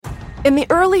In the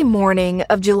early morning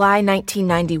of July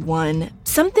 1991,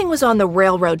 something was on the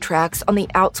railroad tracks on the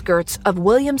outskirts of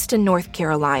Williamston, North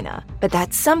Carolina. But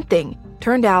that something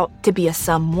turned out to be a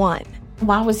someone.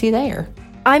 Why was he there?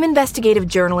 I'm investigative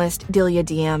journalist Delia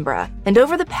D'Ambra, and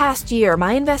over the past year,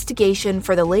 my investigation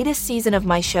for the latest season of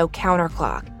my show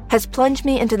Counterclock has plunged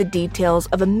me into the details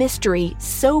of a mystery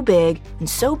so big and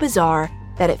so bizarre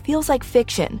that it feels like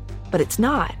fiction, but it's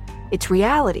not. It's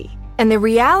reality. And the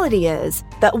reality is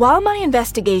that while my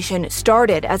investigation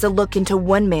started as a look into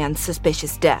one man's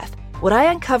suspicious death, what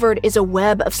I uncovered is a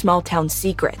web of small-town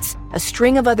secrets, a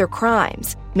string of other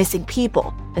crimes, missing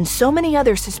people, and so many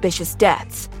other suspicious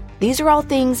deaths. These are all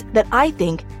things that I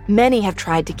think many have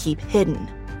tried to keep hidden.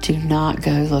 Do not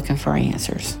go looking for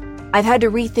answers. I've had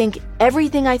to rethink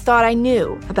everything I thought I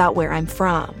knew about where I'm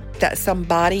from. That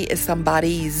somebody is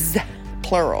somebody's,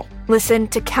 plural. Listen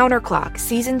to Counterclock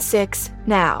Season 6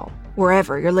 now,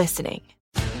 wherever you're listening.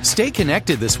 Stay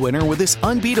connected this winter with this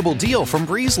unbeatable deal from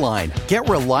BreezeLine. Get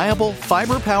reliable,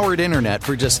 fiber-powered internet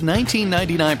for just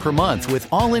 $19.99 per month with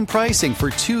all-in pricing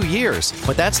for 2 years.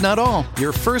 But that's not all.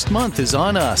 Your first month is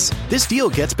on us. This deal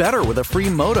gets better with a free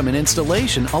modem and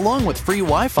installation, along with free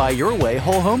Wi-Fi your way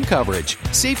whole home coverage.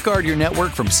 Safeguard your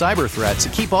network from cyber threats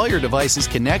and keep all your devices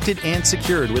connected and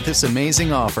secured with this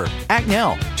amazing offer. Act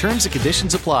now. Terms and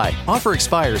conditions apply. Offer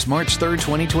expires March 3rd,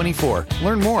 2024.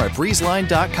 Learn more at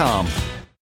breezeline.com.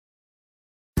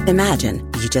 Imagine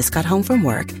you just got home from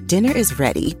work, dinner is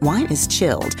ready, wine is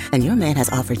chilled, and your man has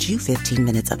offered you 15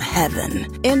 minutes of heaven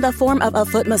in the form of a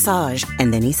foot massage.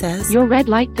 And then he says, "Your red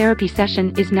light therapy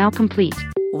session is now complete."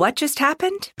 What just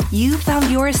happened? You found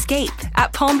your escape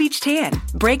at Palm Beach Tan.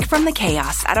 Break from the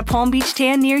chaos at a Palm Beach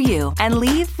Tan near you and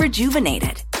leave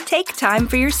rejuvenated. Take time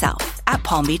for yourself at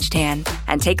Palm Beach Tan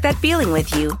and take that feeling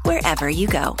with you wherever you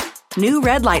go. New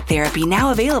red light therapy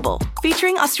now available,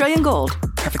 featuring Australian Gold.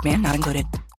 Perfect Man not included.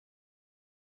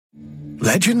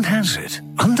 Legend has it,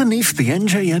 underneath the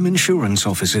NJM insurance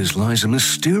offices lies a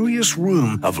mysterious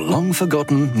room of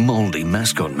long-forgotten, moldy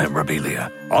mascot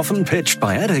memorabilia, often pitched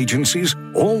by ad agencies,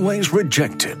 always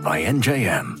rejected by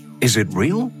NJM. Is it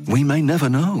real? We may never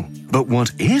know. But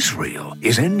what is real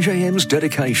is NJM's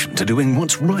dedication to doing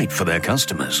what's right for their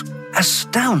customers.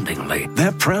 Astoundingly,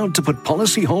 they're proud to put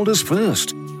policyholders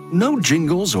first. No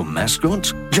jingles or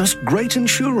mascots, just great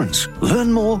insurance.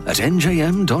 Learn more at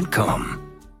njm.com.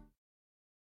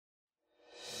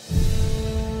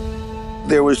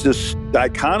 There was this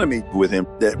dichotomy with him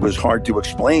that was hard to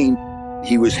explain.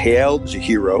 He was hailed as a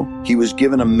hero. He was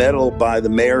given a medal by the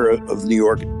mayor of New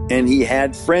York, and he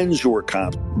had friends who were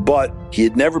cops, but he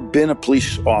had never been a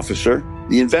police officer.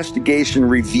 The investigation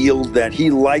revealed that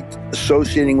he liked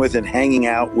associating with and hanging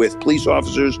out with police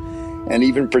officers and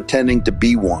even pretending to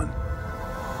be one.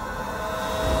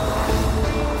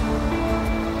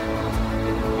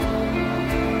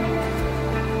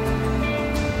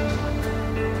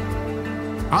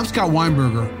 I'm Scott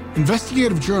Weinberger,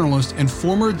 investigative journalist and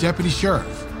former deputy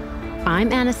sheriff.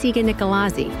 I'm Anna-Sigga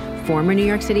Nicolazzi, former New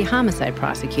York City homicide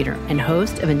prosecutor and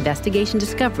host of Investigation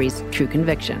Discovery's True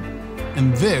Conviction.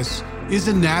 And this is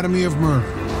Anatomy of Murder.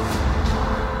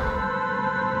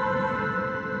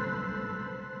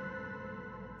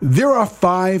 There are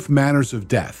 5 manners of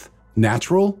death: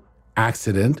 natural,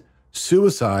 accident,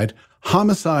 suicide,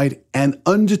 homicide, and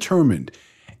undetermined.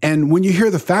 And when you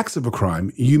hear the facts of a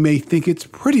crime, you may think it's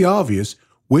pretty obvious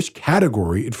which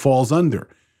category it falls under.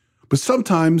 But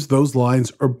sometimes those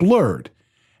lines are blurred.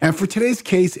 And for today's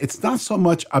case, it's not so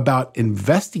much about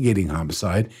investigating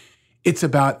homicide, it's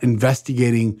about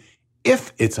investigating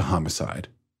if it's a homicide.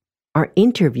 Our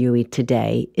interviewee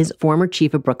today is former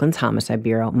chief of Brooklyn's Homicide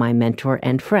Bureau, my mentor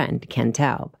and friend, Ken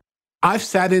Taub. I've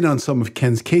sat in on some of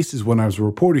Ken's cases when I was a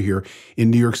reporter here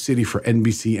in New York City for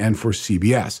NBC and for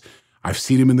CBS. I've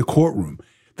seen him in the courtroom.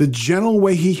 The general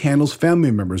way he handles family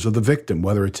members of the victim,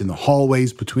 whether it's in the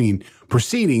hallways between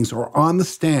proceedings or on the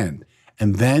stand.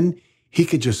 And then he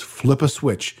could just flip a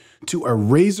switch to a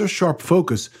razor-sharp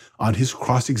focus on his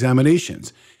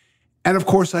cross-examinations. And of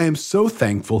course, I am so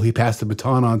thankful he passed the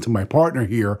baton on to my partner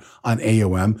here on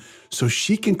AOM so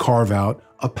she can carve out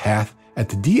a path at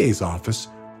the DA's office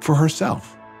for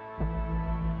herself.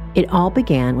 It all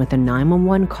began with a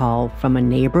 911 call from a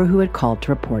neighbor who had called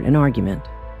to report an argument.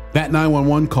 That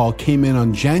 911 call came in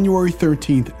on January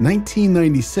 13th,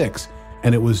 1996,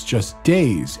 and it was just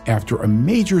days after a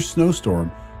major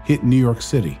snowstorm hit New York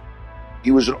City.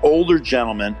 He was an older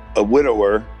gentleman, a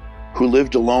widower, who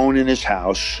lived alone in his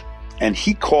house, and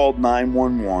he called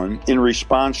 911 in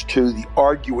response to the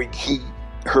arguing he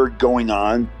heard going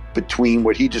on between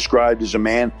what he described as a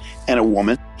man and a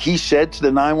woman. He said to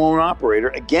the 911 operator,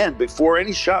 again, before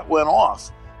any shot went off,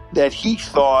 that he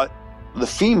thought the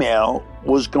female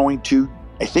was going to,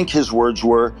 I think his words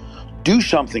were, do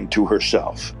something to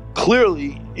herself,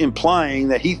 clearly implying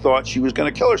that he thought she was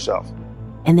going to kill herself.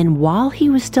 And then while he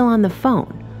was still on the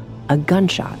phone, a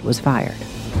gunshot was fired.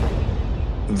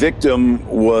 Victim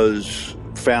was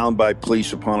found by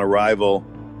police upon arrival.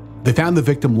 They found the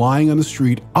victim lying on the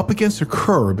street up against a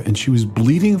curb, and she was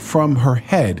bleeding from her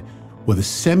head with a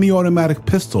semi-automatic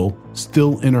pistol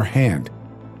still in her hand.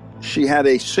 She had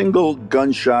a single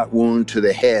gunshot wound to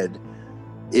the head.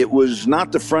 It was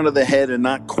not the front of the head and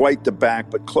not quite the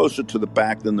back, but closer to the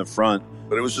back than the front.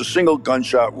 But it was a single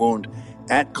gunshot wound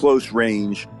at close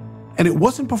range. And it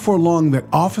wasn't before long that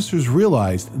officers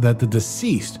realized that the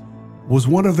deceased was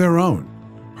one of their own.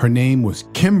 Her name was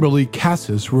Kimberly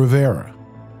Casas Rivera.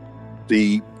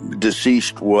 The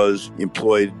deceased was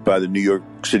employed by the New York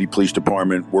City Police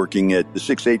Department working at the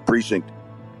 6-8 precinct.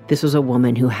 This was a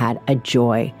woman who had a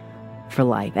joy for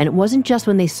life. And it wasn't just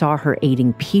when they saw her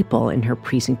aiding people in her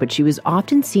precinct, but she was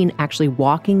often seen actually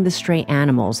walking the stray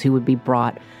animals who would be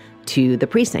brought to the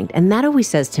precinct. And that always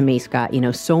says to me, Scott,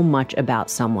 so much about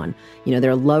someone.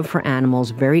 Their love for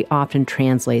animals very often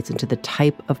translates into the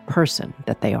type of person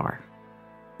that they are.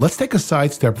 Let's take a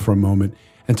sidestep for a moment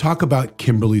and talk about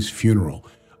Kimberly's funeral.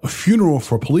 A funeral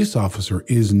for a police officer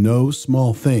is no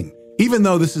small thing. Even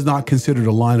though this is not considered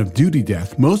a line of duty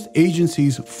death, most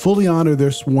agencies fully honor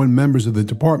their sworn members of the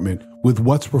department with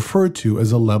what's referred to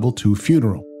as a level 2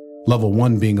 funeral. Level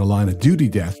 1 being a line of duty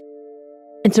death.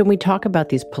 And so when we talk about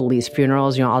these police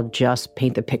funerals, I'll just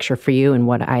paint the picture for you and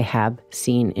what I have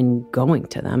seen in going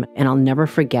to them. And I'll never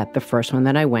forget the first one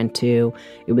that I went to.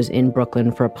 It was in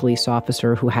Brooklyn for a police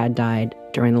officer who had died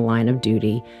during the line of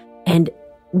duty. And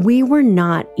we were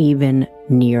not even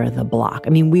near the block.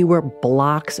 We were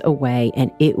blocks away,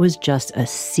 and it was just a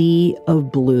sea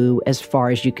of blue as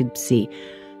far as you could see.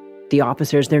 The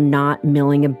officers, they're not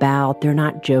milling about. They're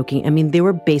not joking. They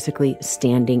were basically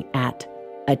standing at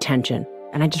attention.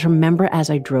 And I just remember as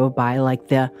I drove by,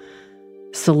 the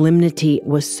solemnity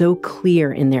was so clear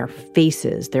in their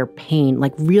faces, their pain,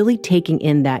 really taking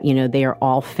in that, they are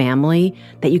all family,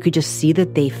 that you could just see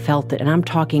that they felt it. And I'm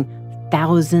talking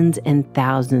thousands and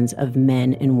thousands of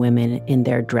men and women in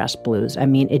their dress blues.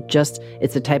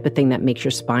 It's the type of thing that makes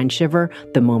your spine shiver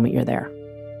the moment you're there.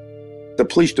 The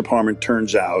police department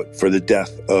turns out for the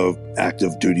death of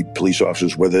active duty police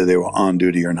officers, whether they were on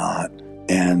duty or not.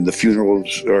 And the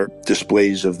funerals are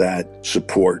displays of that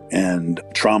support and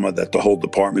trauma that the whole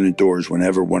department endures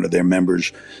whenever one of their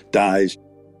members dies.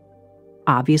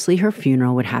 Obviously, her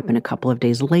funeral would happen a couple of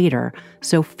days later,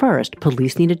 so first,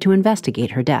 police needed to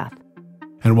investigate her death.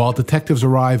 And while detectives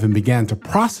arrived and began to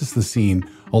process the scene,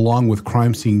 along with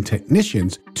crime scene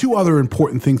technicians, two other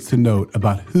important things to note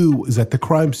about who was at the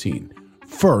crime scene.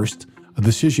 First, a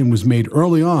decision was made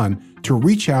early on to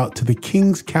reach out to the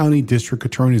Kings County District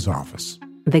Attorney's Office.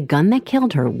 The gun that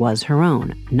killed her was her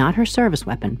own, not her service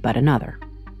weapon, but another.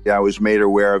 I was made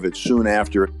aware of it soon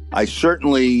after. I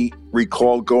certainly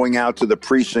recall going out to the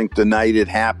precinct the night it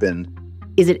happened.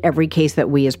 Is it every case that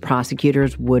we as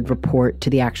prosecutors would report to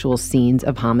the actual scenes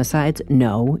of homicides?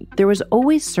 No. There was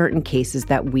always certain cases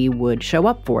that we would show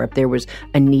up for if there was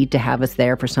a need to have us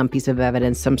there for some piece of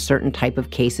evidence, some certain type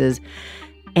of cases.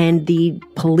 And the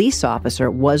police officer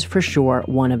was for sure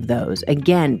one of those.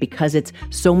 Again, because it's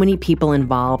so many people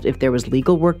involved, if there was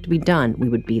legal work to be done, we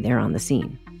would be there on the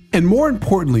scene. And more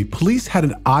importantly, police had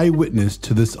an eyewitness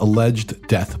to this alleged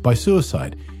death by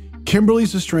suicide.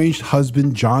 Kimberly's estranged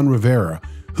husband, John Rivera,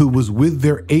 who was with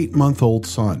their 8-month-old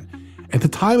son. At the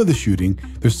time of the shooting,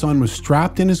 their son was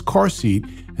strapped in his car seat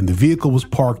and the vehicle was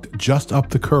parked just up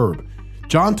the curb.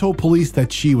 John told police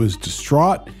that she was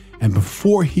distraught, and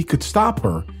before he could stop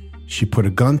her, she put a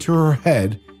gun to her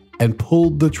head and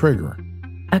pulled the trigger.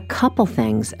 A couple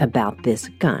things about this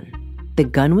gun. The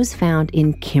gun was found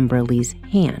in Kimberly's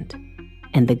hand,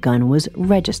 and the gun was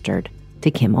registered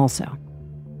to Kim also.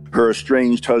 Her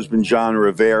estranged husband, John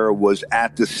Rivera, was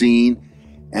at the scene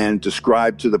and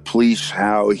described to the police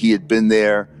how he had been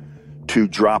there to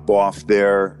drop off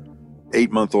their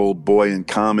 8-month-old boy in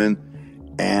common,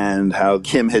 and how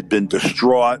Kim had been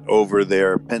distraught over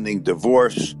their pending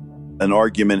divorce. An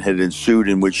argument had ensued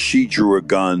in which she drew a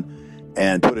gun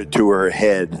and put it to her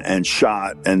head and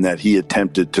shot, and that he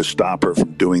attempted to stop her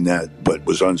from doing that, but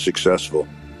was unsuccessful.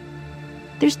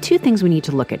 There's two things we need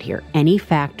to look at here. Any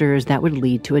factors that would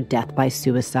lead to a death by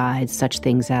suicide, such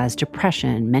things as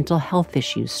depression, mental health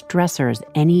issues, stressors,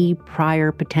 any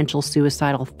prior potential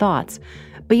suicidal thoughts.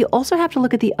 But you also have to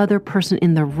look at the other person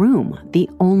in the room, the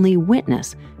only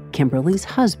witness, Kimberly's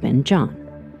husband, John.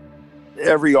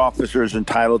 every officer is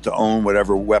entitled to own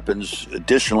whatever weapons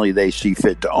additionally they see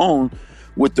fit to own,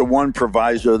 with the one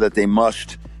proviso that they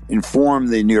must inform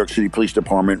the New York City Police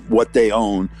Department what they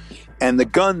own. And the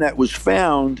gun that was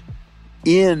found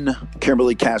in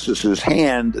Kimberly Cassis's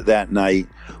hand that night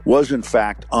was in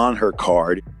fact on her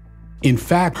card. In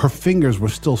fact, her fingers were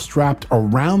still strapped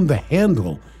around the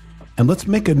handle. And let's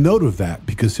make a note of that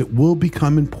because it will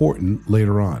become important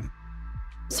later on.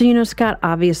 So, Scott,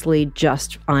 obviously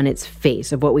just on its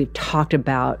face of what we've talked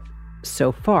about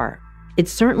so far, it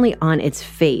certainly on its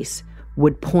face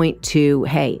would point to,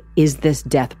 hey, is this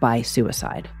death by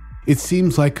suicide? It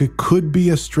seems like it could be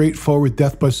a straightforward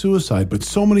death by suicide, but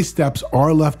so many steps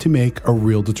are left to make a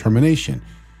real determination.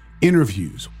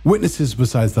 Interviews, witnesses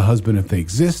besides the husband if they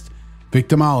exist,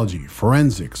 victimology,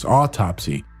 forensics,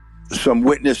 autopsy. Some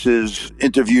witnesses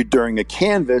interviewed during a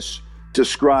canvass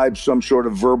described some sort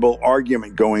of verbal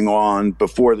argument going on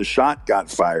before the shot got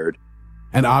fired.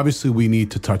 And obviously we need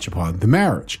to touch upon the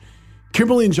marriage.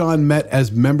 Kimberly and John met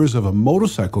as members of a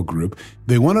motorcycle group.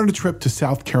 They went on a trip to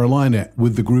South Carolina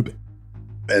with the group.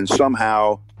 And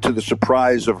somehow, to the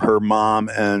surprise of her mom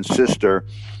and sister,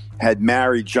 had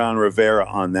married John Rivera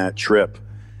on that trip.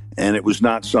 And it was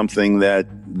not something that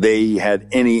they had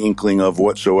any inkling of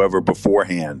whatsoever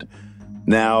beforehand.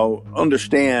 Now,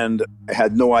 understand, I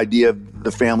had no idea of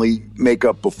the family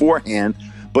makeup beforehand,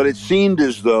 but it seemed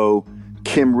as though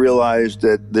Kim realized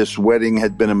that this wedding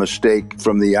had been a mistake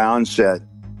from the onset.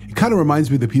 It kind of reminds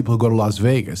me of the people who go to Las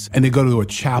Vegas and they go to a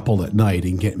chapel at night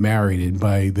and get married. And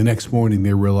by the next morning,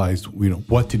 they realized,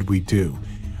 what did we do?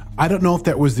 I don't know if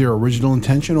that was their original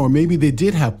intention or maybe they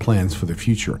did have plans for the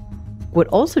future. What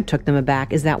also took them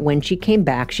aback is that when she came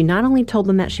back, she not only told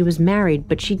them that she was married,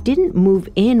 but she didn't move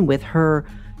in with her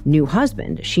new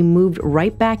husband. She moved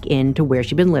right back into where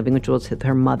she'd been living, which was with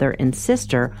her mother and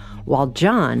sister, while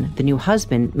John, the new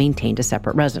husband, maintained a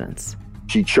separate residence.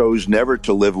 She chose never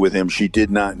to live with him. She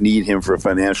did not need him for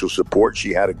financial support.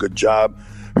 She had a good job.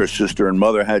 Her sister and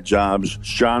mother had jobs.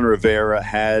 John Rivera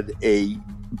had a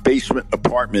basement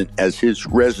apartment as his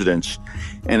residence,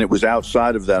 and it was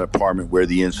outside of that apartment where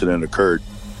the incident occurred.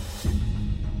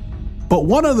 But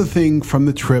one other thing from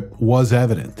the trip was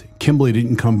evident. Kimberly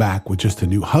didn't come back with just a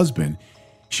new husband.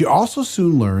 She also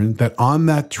soon learned that on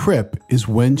that trip is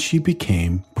when she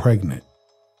became pregnant.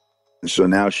 So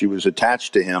now she was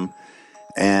attached to him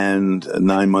and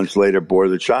 9 months later bore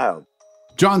the child.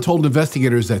 John told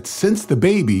investigators that since the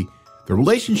baby, the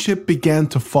relationship began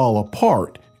to fall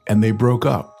apart and they broke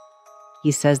up.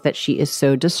 He says that she is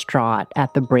so distraught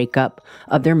at the breakup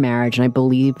of their marriage. And I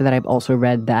believe that I've also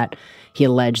read that he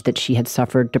alleged that she had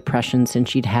suffered depression since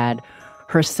she'd had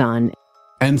her son.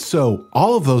 And so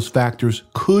all of those factors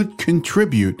could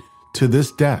contribute to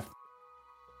this death.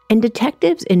 And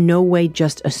detectives in no way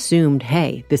just assumed,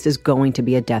 hey, this is going to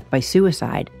be a death by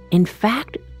suicide. In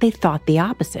fact, they thought the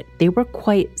opposite. They were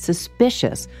quite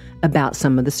suspicious about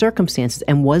some of the circumstances.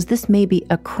 And was this maybe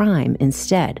a crime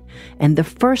instead? And the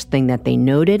first thing that they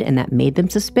noted and that made them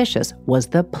suspicious was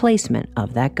the placement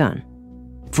of that gun.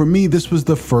 For me, this was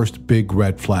the first big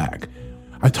red flag.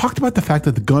 I talked about the fact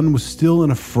that the gun was still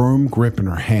in a firm grip in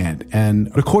her hand.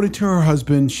 And according to her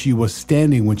husband, she was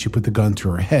standing when she put the gun to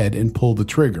her head and pulled the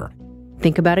trigger.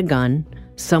 Think about a gun.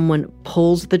 Someone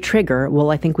pulls the trigger.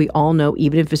 Well, I think we all know,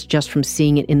 even if it's just from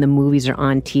seeing it in the movies or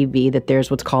on TV, that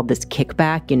there's what's called this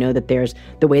kickback, that there's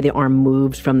the way the arm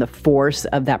moves from the force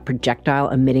of that projectile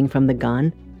emitting from the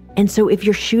gun. And so if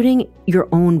you're shooting your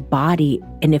own body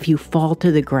and if you fall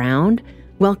to the ground,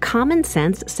 well, common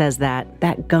sense says that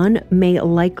that gun may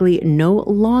likely no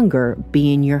longer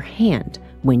be in your hand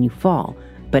when you fall.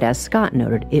 But as Scott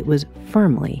noted, it was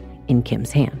firmly in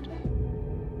Kim's hand.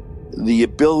 The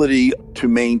ability to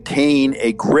maintain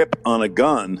a grip on a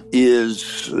gun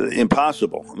is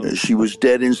impossible. She was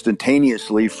dead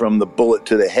instantaneously from the bullet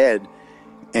to the head,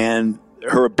 and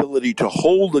her ability to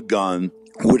hold a gun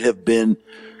would have been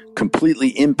completely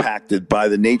impacted by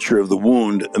the nature of the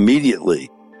wound immediately.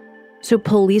 So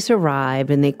police arrive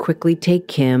and they quickly take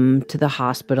Kim to the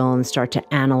hospital and start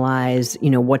to analyze,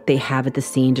 what they have at the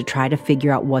scene to try to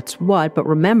figure out what's what. But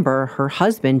remember, her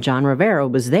husband, John Rivera,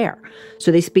 was there.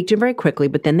 So they speak to him very quickly,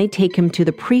 but then they take him to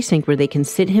the precinct where they can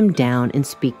sit him down and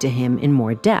speak to him in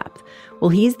more depth. Well,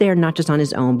 he's there not just on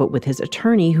his own, but with his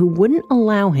attorney who wouldn't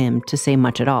allow him to say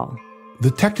much at all.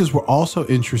 Detectives were also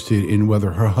interested in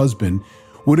whether her husband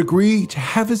would agree to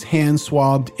have his hands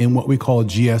swabbed in what we call a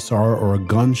GSR or a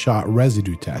gunshot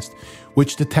residue test,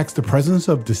 which detects the presence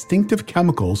of distinctive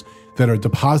chemicals that are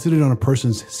deposited on a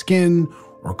person's skin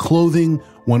or clothing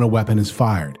when a weapon is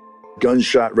fired.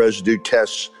 gunshot residue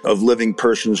tests of living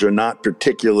persons are not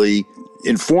particularly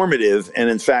informative. And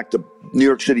in fact, the New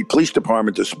York City Police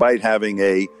Department, despite having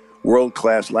a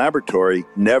world-class laboratory,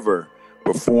 never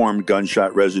performed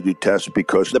gunshot residue tests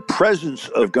because the presence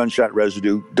of gunshot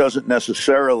residue doesn't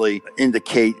necessarily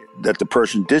indicate that the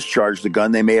person discharged the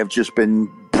gun. They may have just been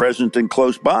present and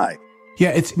close by. Yeah,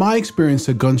 it's my experience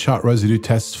that gunshot residue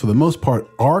tests, for the most part,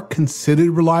 are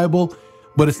considered reliable,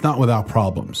 but it's not without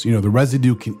problems. The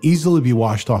residue can easily be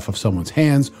washed off of someone's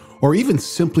hands or even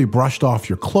simply brushed off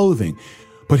your clothing.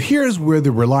 But here's where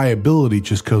the reliability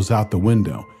just goes out the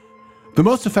window. The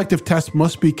most effective test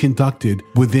must be conducted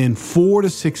within 4 to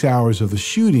 6 hours of the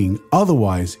shooting.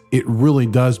 Otherwise, it really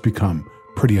does become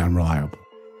pretty unreliable.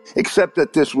 Except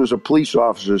that this was a police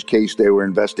officer's case they were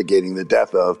investigating the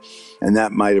death of, and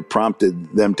that might have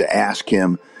prompted them to ask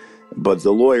him. But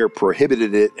the lawyer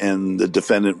prohibited it, and the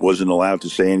defendant wasn't allowed to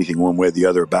say anything one way or the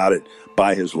other about it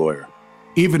by his lawyer.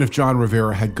 Even if John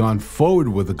Rivera had gone forward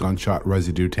with a gunshot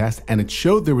residue test and it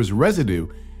showed there was residue,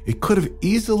 it could have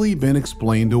easily been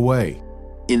explained away.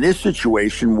 In this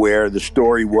situation where the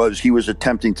story was he was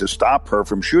attempting to stop her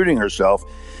from shooting herself,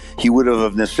 he would have,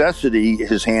 of necessity,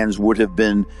 his hands would have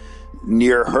been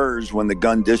near hers when the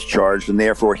gun discharged, and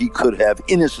therefore he could have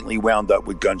innocently wound up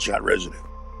with gunshot residue.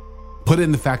 Put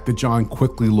in the fact that John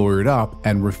quickly lawyered up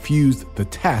and refused the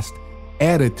test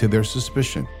added to their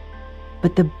suspicion.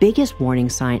 But the biggest warning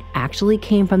sign actually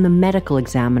came from the medical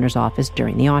examiner's office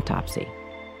during the autopsy.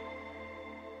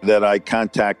 That I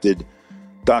contacted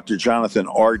Dr. Jonathan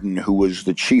Arden, who was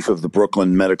the chief of the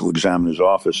Brooklyn Medical Examiner's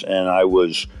Office, and I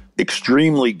was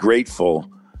extremely grateful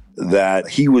that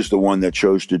he was the one that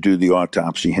chose to do the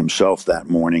autopsy himself that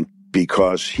morning,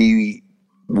 because he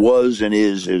was and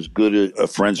is as good a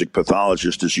forensic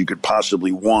pathologist as you could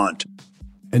possibly want.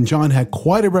 And John had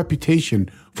quite a reputation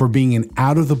for being an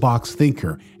out-of-the-box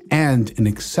thinker and an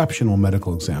exceptional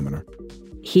medical examiner.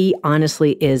 He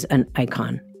honestly is an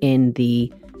icon in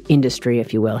the industry,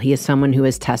 if you will. He is someone who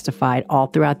has testified all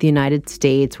throughout the United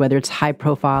States, whether it's high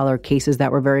profile or cases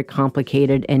that were very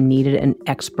complicated and needed an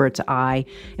expert's eye.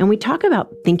 And we talk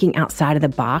about thinking outside of the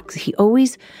box.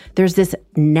 There's this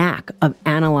knack of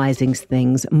analyzing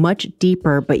things much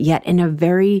deeper, but yet in a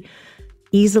very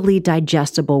easily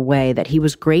digestible way, that he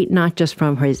was great not just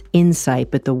from his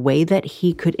insight, but the way that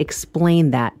he could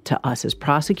explain that to us as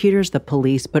prosecutors, the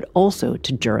police, but also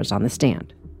to jurors on the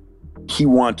stand. He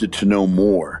wanted to know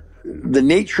more. The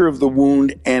nature of the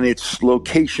wound and its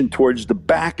location towards the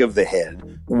back of the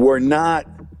head were not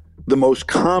the most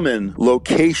common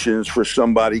locations for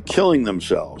somebody killing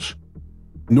themselves.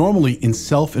 Normally, in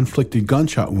self-inflicted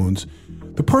gunshot wounds,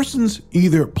 the persons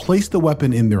either place the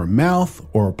weapon in their mouth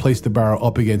or place the barrel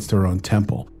up against their own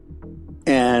temple.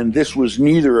 And this was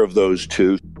neither of those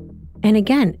two. And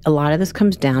again, a lot of this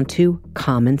comes down to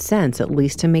common sense, at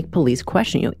least to make police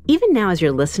question you. Even now, as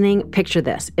you're listening, picture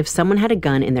this. If someone had a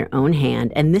gun in their own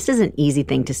hand, and this is an easy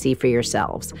thing to see for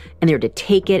yourselves, and they were to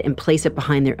take it and place it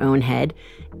behind their own head,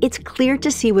 it's clear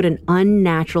to see what an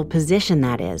unnatural position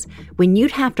that is, when you'd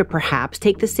have to perhaps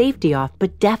take the safety off,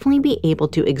 but definitely be able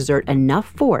to exert enough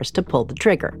force to pull the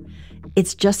trigger.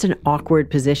 It's just an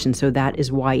awkward position, so that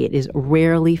is why it is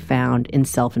rarely found in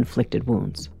self-inflicted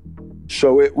wounds.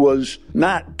 So it was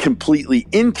not completely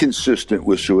inconsistent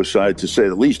with suicide, to say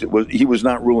the least. He was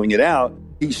not ruling it out.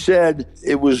 He said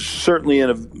it was certainly in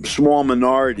a small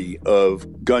minority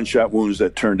of gunshot wounds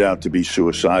that turned out to be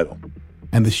suicidal.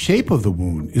 And the shape of the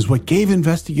wound is what gave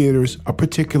investigators a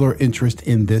particular interest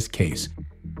in this case.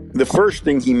 The first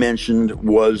thing he mentioned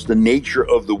was the nature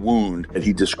of the wound, and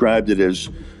he described it as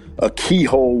a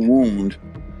keyhole wound.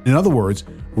 In other words,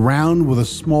 round with a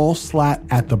small slat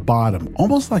at the bottom,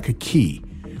 almost like a key,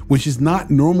 which is not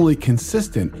normally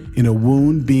consistent in a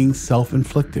wound being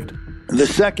self-inflicted. The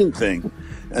second thing,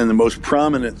 and the most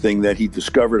prominent thing that he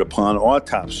discovered upon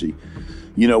autopsy,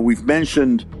 we've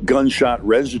mentioned gunshot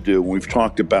residue, and we've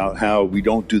talked about how we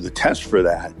don't do the test for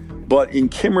that. But in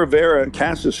Kim Rivera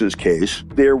Casas's case,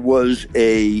 there was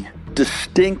a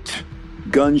distinct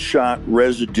gunshot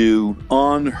residue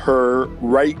on her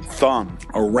right thumb,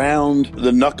 around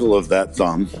the knuckle of that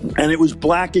thumb, and it was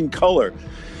black in color.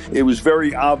 It was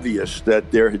very obvious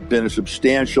that there had been a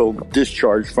substantial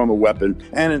discharge from a weapon,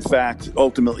 and in fact,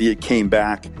 ultimately it came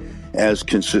back as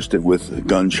consistent with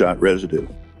gunshot residue.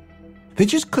 They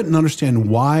just couldn't understand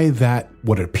why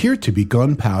what appeared to be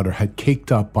gunpowder had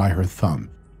caked up by her thumb.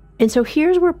 And so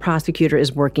here's where prosecutor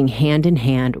is working hand in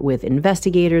hand with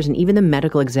investigators and even the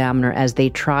medical examiner as they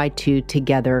try to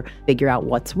together figure out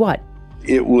what's what.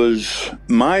 It was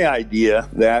my idea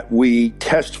that we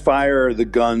test fire the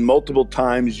gun multiple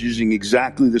times using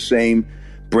exactly the same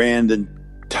brand and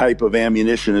type of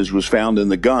ammunition as was found in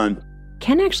the gun.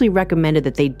 Ken actually recommended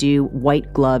that they do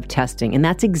white glove testing, and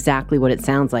that's exactly what it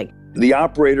sounds like. The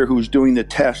operator who's doing the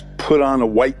test put on a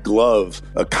white glove,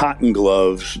 a cotton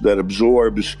glove that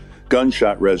absorbs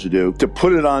gunshot residue, to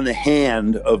put it on the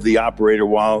hand of the operator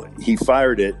while he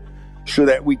fired it, so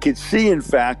that we could see, in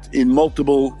fact, in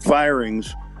multiple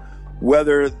firings,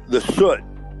 whether the soot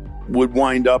would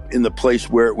wind up in the place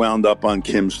where it wound up on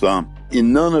Kim's thumb.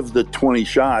 In none of the 20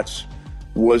 shots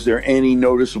was there any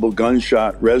noticeable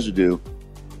gunshot residue.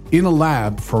 In a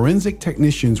lab, forensic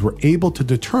technicians were able to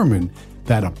determine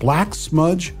that a black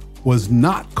smudge was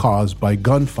not caused by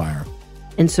gunfire.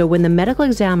 And so when the medical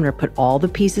examiner put all the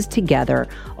pieces together,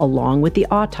 along with the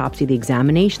autopsy, the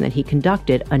examination that he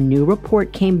conducted, a new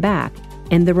report came back,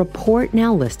 and the report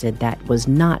now listed that was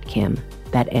not Kim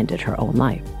that ended her own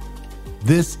life.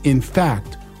 This, in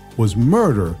fact, was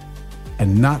murder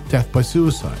and not death by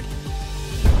suicide.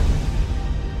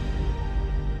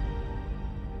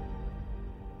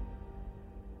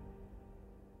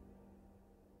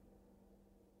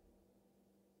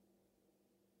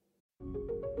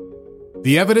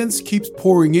 The evidence keeps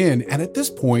pouring in, and at this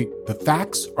point, the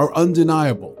facts are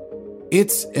undeniable.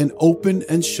 It's an open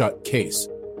and shut case.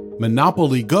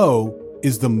 Monopoly Go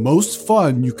is the most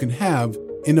fun you can have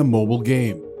in a mobile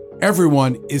game.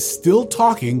 Everyone is still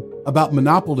talking about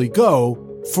Monopoly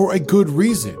Go for a good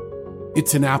reason.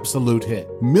 It's an absolute hit.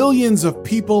 Millions of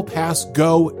people pass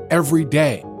Go every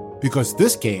day because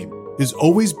this game is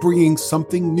always bringing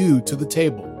something new to the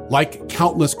table, like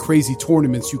countless crazy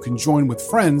tournaments you can join with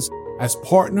friends as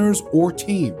partners or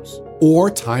teams,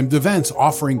 or timed events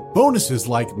offering bonuses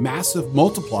like massive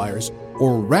multipliers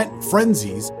or rent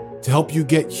frenzies to help you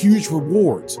get huge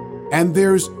rewards. And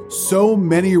there's so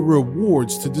many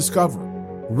rewards to discover.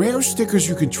 Rare stickers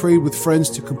you can trade with friends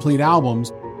to complete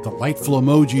albums, delightful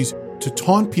emojis to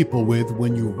taunt people with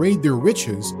when you raid their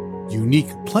riches, unique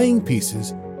playing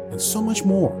pieces, and so much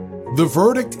more. The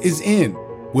verdict is in.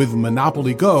 With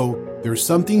Monopoly Go, there's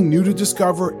something new to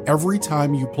discover every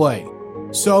time you play.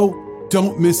 So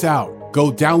don't miss out.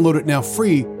 Go download it now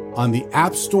free on the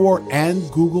App Store and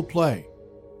Google Play.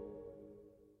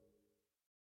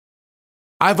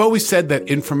 I've always said that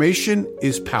information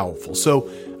is powerful, so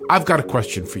I've got a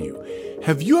question for you.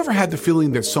 Have you ever had the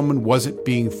feeling that someone wasn't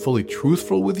being fully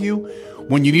truthful with you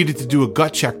when you needed to do a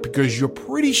gut check because you're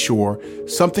pretty sure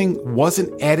something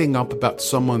wasn't adding up about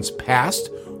someone's past?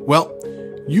 Well,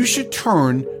 you should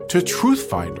turn to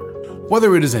TruthFinder.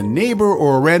 Whether it is a neighbor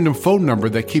or a random phone number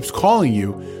that keeps calling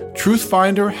you,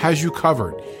 TruthFinder has you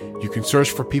covered. You can search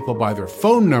for people by their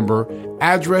phone number,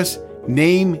 address,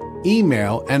 name,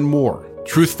 email, and more.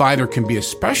 TruthFinder can be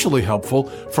especially helpful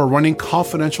for running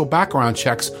confidential background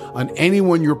checks on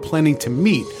anyone you're planning to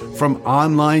meet from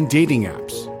online dating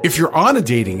apps. If you're on a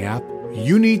dating app,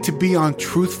 you need to be on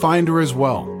TruthFinder as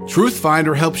well.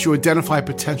 TruthFinder helps you identify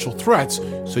potential threats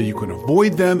so you can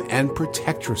avoid them and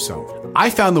protect yourself. I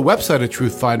found the website at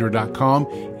truthfinder.com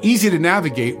easy to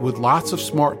navigate with lots of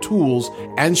smart tools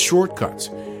and shortcuts.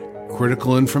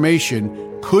 Critical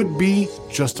information could be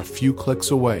just a few clicks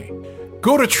away.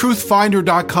 Go to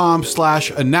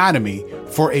truthfinder.com/anatomy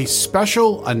for a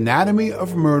special Anatomy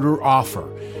of Murder offer.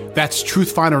 That's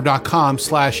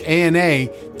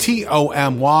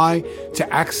truthfinder.com/ANATOMY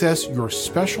to access your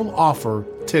special offer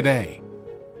today.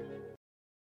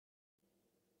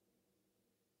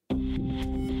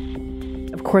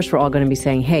 Of course, we're all going to be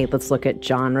saying, hey, let's look at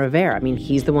John Rivera. I mean,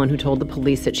 he's the one who told the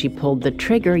police that she pulled the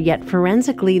trigger, yet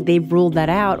forensically, they've ruled that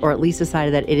out, or at least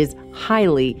decided that it is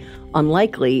highly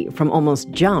unlikely from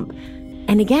almost jump.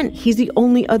 And again, he's the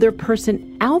only other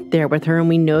person out there with her, and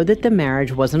we know that the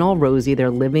marriage wasn't all rosy. They're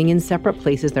living in separate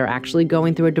places. They're actually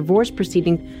going through a divorce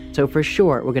proceeding. So for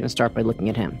sure, we're going to start by looking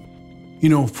at him. You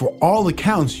know, for all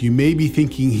accounts, you may be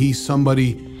thinking he's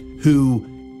somebody who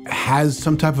has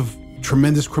some type of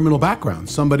tremendous criminal background,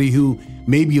 somebody who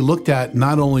may be looked at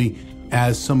not only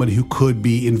as somebody who could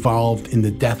be involved in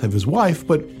the death of his wife,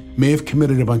 but may have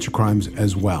committed a bunch of crimes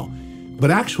as well.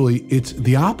 But actually, it's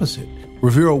the opposite.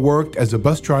 Rivera worked as a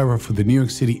bus driver for the New York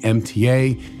City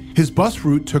MTA. His bus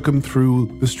route took him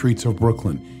through the streets of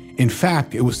Brooklyn. In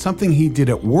fact, it was something he did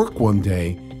at work one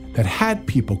day that had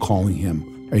people calling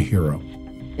him a hero.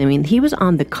 I mean, he was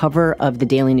on the cover of the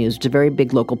Daily News, which is a very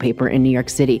big local paper in New York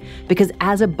City, because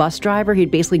as a bus driver, he'd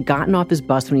basically gotten off his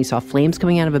bus when he saw flames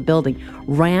coming out of a building,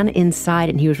 ran inside,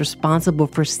 and he was responsible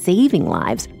for saving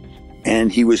lives.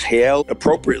 And he was hailed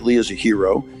appropriately as a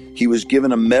hero. He was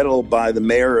given a medal by the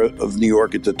mayor of New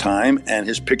York at the time, and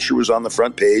his picture was on the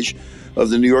front page of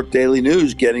the New York Daily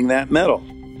News getting that medal.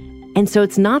 And so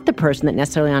it's not the person that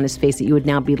necessarily on his face that you would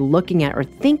now be looking at or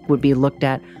think would be looked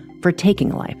at for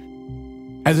taking a life.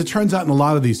 As it turns out, in a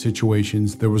lot of these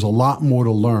situations, there was a lot more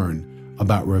to learn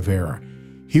about Rivera.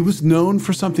 He was known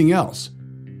for something else.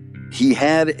 He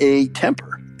had a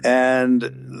temper, and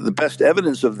the best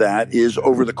evidence of that is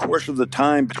over the course of the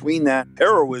time between that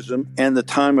heroism and the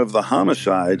time of the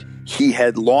homicide, he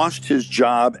had lost his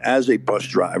job as a bus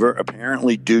driver,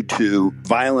 apparently due to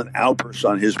violent outbursts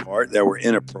on his part that were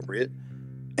inappropriate.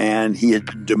 And he had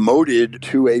been demoted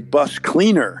to a bus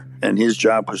cleaner, and his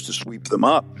job was to sweep them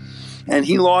up. And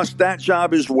he lost that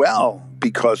job as well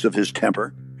because of his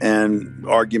temper and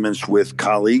arguments with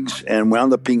colleagues, and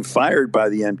wound up being fired by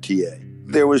the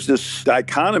MTA. There was this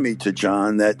dichotomy to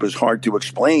John that was hard to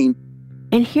explain.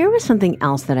 And here was something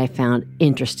else that I found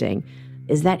interesting,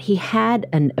 is that he had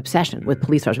an obsession with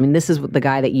police officers. I mean, this is the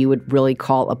guy that you would really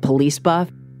call a police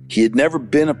buff. He had never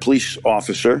been a police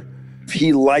officer.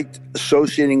 He liked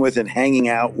associating with and hanging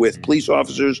out with police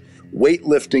officers,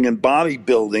 weightlifting and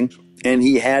bodybuilding, and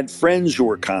he had friends who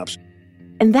were cops.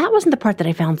 And that wasn't the part that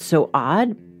I found so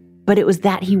odd, but it was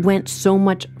that he went so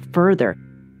much further.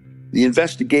 The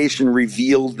investigation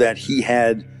revealed that he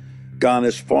had gone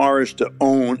as far as to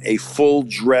own a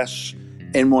full-dress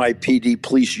NYPD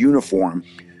police uniform,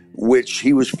 which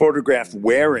he was photographed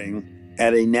wearing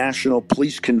at a national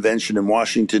police convention in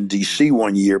Washington, D.C.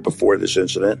 one year before this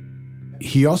incident.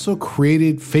 He also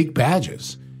created fake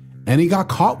badges, and he got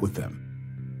caught with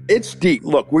them. It's deep.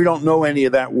 Look, we don't know any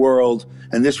of that world,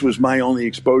 and this was my only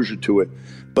exposure to it,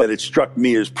 but it struck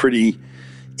me as pretty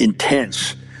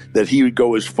intense that he would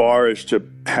go as far as to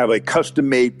have a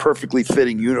custom-made, perfectly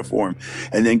fitting uniform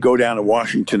and then go down to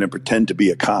Washington and pretend to be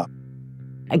a cop.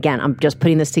 Again, I'm just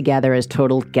putting this together as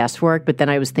total guesswork, but then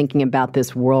I was thinking about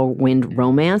this whirlwind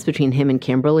romance between him and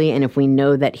Kimberly, and if we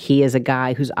know that he is a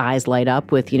guy whose eyes light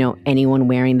up with, anyone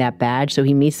wearing that badge, so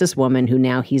he meets this woman who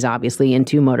now he's obviously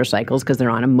into motorcycles because they're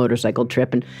on a motorcycle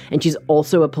trip, and she's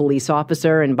also a police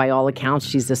officer, and by all accounts,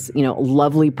 she's this,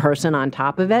 lovely person on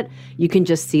top of it. You can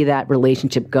just see that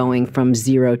relationship going from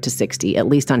 0 to 60, at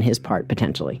least on his part,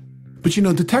 potentially. But,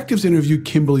 detectives interviewed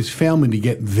Kimberly's family to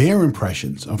get their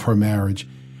impressions of her marriage,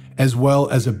 as well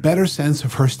as a better sense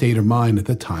of her state of mind at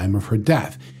the time of her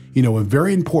death. A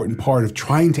very important part of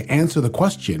trying to answer the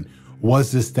question,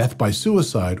 was this death by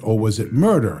suicide or was it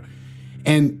murder?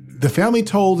 And the family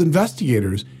told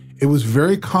investigators it was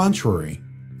very contrary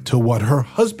to what her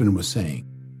husband was saying.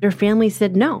 Her family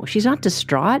said, no, she's not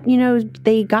distraught.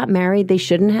 They got married, they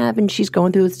shouldn't have, and she's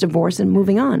going through this divorce and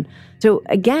moving on. So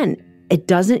again, it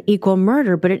doesn't equal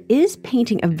murder, but it is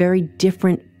painting a very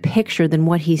different picture than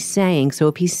what he's saying. So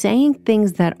if he's saying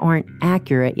things that aren't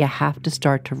accurate, you have to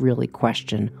start to really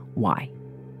question why.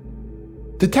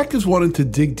 Detectives wanted to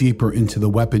dig deeper into the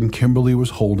weapon Kimberly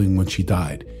was holding when she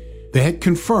died. They had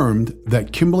confirmed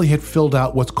that Kimberly had filled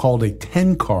out what's called a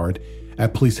 10 card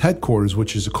at police headquarters,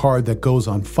 which is a card that goes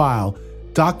on file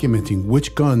documenting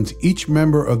which guns each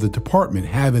member of the department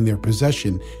have in their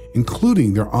possession,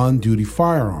 including their on-duty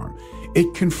firearm.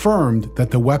 It confirmed that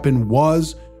the weapon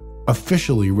was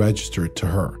officially registered to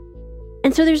her.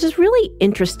 And so there's this really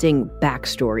interesting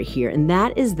backstory here, and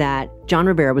that is that John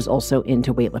Rivera was also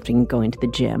into weightlifting and going to the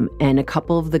gym, and a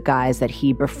couple of the guys that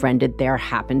he befriended there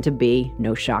happened to be,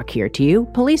 no shock here to you,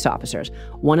 police officers.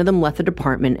 One of them left the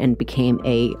department and became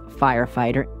a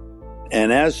firefighter.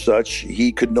 And as such,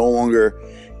 he could no longer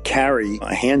carry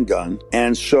a handgun,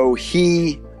 and so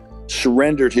he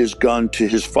surrendered his gun to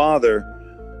his father,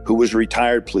 who was a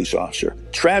retired police officer.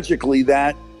 Tragically,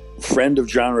 that friend of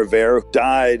John Rivera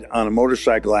died on a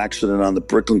motorcycle accident on the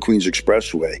Brooklyn-Queens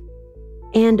Expressway.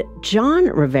 And John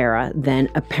Rivera then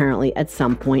apparently at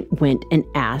some point went and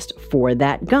asked for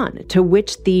that gun, to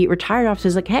which the retired officer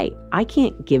is like, hey, I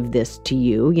can't give this to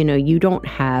you. You don't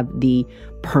have the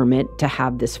permit to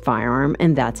have this firearm,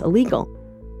 and that's illegal.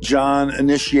 John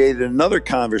initiated another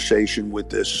conversation with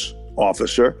this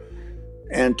officer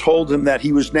and told him that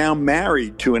he was now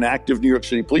married to an active New York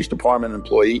City Police Department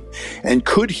employee, and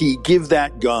could he give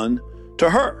that gun to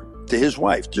her, to his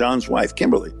wife, John's wife,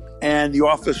 Kimberly. And the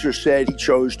officer said he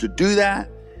chose to do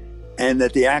that, and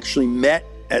that they actually met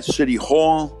at City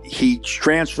Hall. He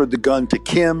transferred the gun to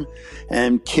Kim,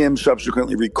 and Kim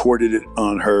subsequently recorded it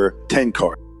on her 10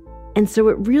 card. And so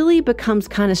it really becomes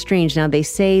kind of strange. Now, they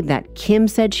say that Kim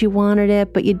said she wanted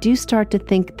it, but you do start to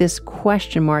think this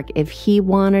question mark, if he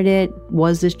wanted it,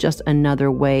 was this just another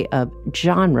way of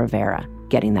John Rivera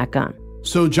getting that gun?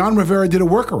 So John Rivera did a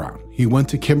workaround. He went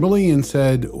to Kimberly and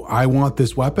said, I want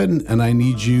this weapon, and I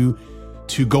need you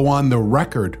to go on the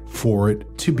record for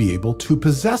it to be able to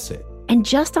possess it. And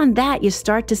just on that, you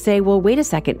start to say, well, wait a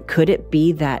second, could it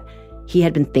be that he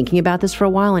had been thinking about this for a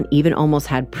while and even almost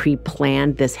had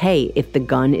pre-planned this, hey, if the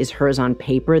gun is hers on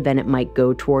paper, then it might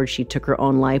go towards she took her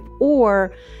own life?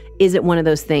 Or is it one of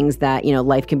those things that,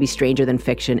 life can be stranger than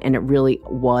fiction, and it really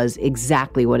was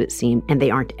exactly what it seemed, and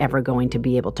they aren't ever going to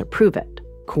be able to prove it?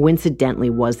 Coincidentally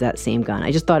was that same gun.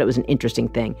 I just thought it was an interesting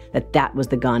thing that was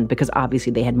the gun, because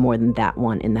obviously they had more than that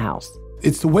one in the house.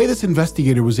 It's the way this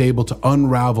investigator was able to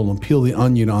unravel and peel the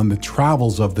onion on the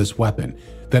travels of this weapon,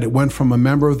 that it went from a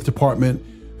member of the department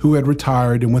who had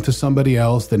retired and went to somebody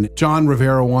else, then John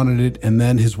Rivera wanted it, and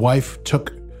then his wife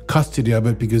took custody of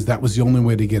it because that was the only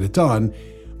way to get it done.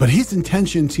 But his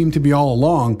intention seemed to be all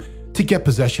along to get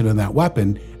possession of that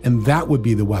weapon, and that would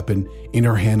be the weapon in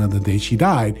her hand on the day she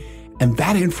died. And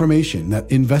that information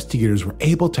that investigators were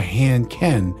able to hand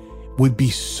Ken would be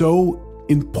so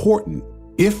important.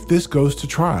 If this goes to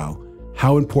trial,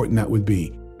 how important that would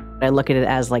be. I look at it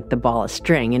as like the ball of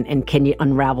string, and can you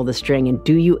unravel the string, and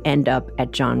do you end up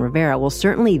at John Rivera? Well,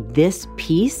 certainly this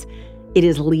piece, it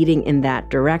is leading in that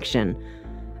direction.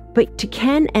 But to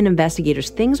Ken and investigators,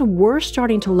 things were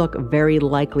starting to look very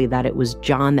likely that it was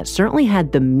John that certainly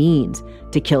had the means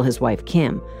to kill his wife,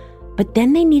 Kim. But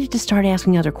then they needed to start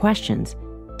asking other questions.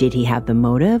 Did he have the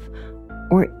motive,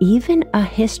 or even a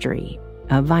history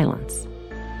of violence?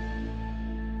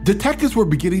 Detectives were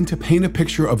beginning to paint a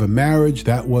picture of a marriage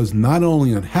that was not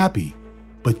only unhappy,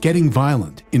 but getting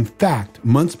violent. In fact,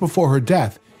 months before her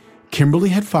death, Kimberly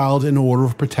had filed an order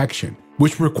of protection,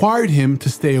 which required him to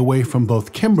stay away from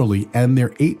both Kimberly and their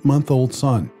 8-month-old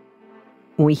son.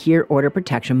 When we hear order of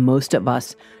protection, most of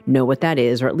us know what that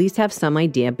is, or at least have some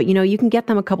idea. But, you can get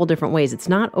them a couple different ways. It's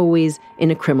not always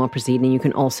in a criminal proceeding. You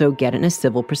can also get it in a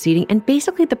civil proceeding. And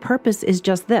basically, the purpose is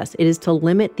just this. It is to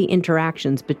limit the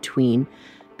interactions between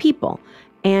people.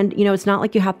 And, it's not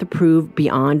like you have to prove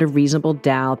beyond a reasonable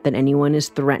doubt that anyone is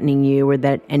threatening you or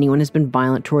that anyone has been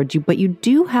violent towards you, but you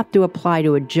do have to apply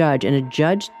to a judge, and a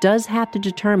judge does have to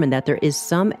determine that there is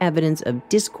some evidence of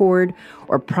discord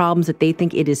or problems that they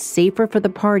think it is safer for the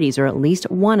parties, or at least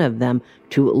one of them,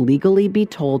 to legally be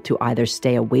told to either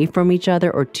stay away from each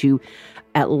other or to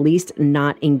at least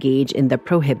not engage in the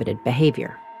prohibited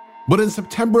behavior. But in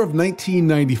September of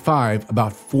 1995,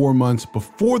 about 4 months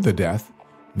before the death,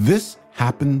 this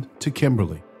happened to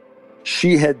Kimberly.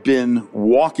 She had been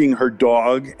walking her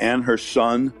dog and her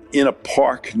son in a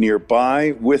park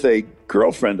nearby with a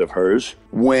girlfriend of hers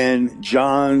when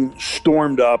John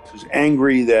stormed up, was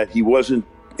angry that he wasn't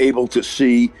able to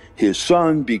see his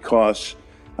son because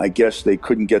I guess they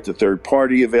couldn't get the third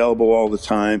party available all the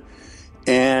time.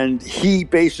 And he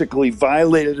basically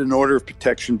violated an order of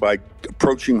protection by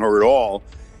approaching her at all.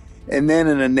 And then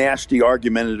in a nasty,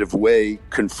 argumentative way,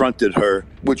 confronted her,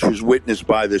 which was witnessed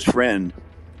by this friend,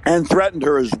 and threatened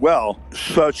her as well,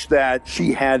 such that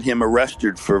she had him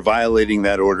arrested for violating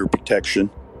that order of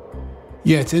protection.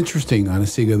 Yeah, it's interesting,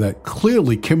 Anna-Sigga, that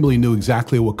clearly Kimberly knew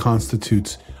exactly what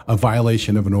constitutes a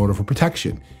violation of an order for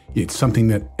protection. It's something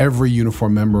that every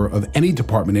uniformed member of any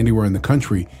department anywhere in the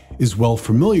country is well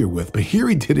familiar with. But here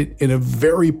he did it in a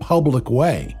very public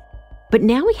way. But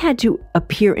now he had to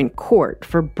appear in court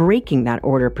for breaking that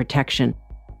order of protection.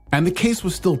 And the case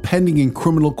was still pending in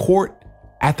criminal court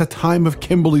at the time of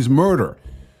Kimberly's murder.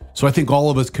 So I think all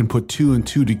of us can put 2 and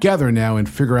 2 together now and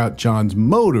figure out John's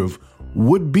motive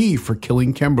would be for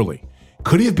killing Kimberly.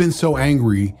 Could he have been so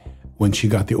angry when she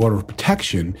got the order of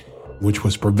protection, which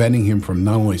was preventing him from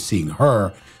not only seeing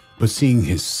her, but seeing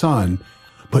his son?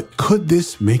 But could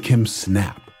this make him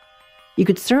snap? You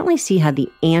could certainly see how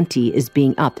the ante is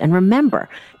being upped. And remember,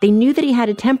 they knew that he had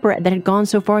a temper that had gone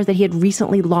so far as that he had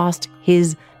recently lost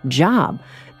his job.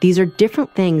 These are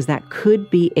different things that could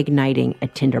be igniting a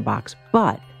tinderbox,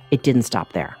 but it didn't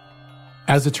stop there.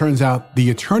 As it turns out,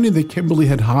 the attorney that Kimberly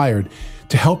had hired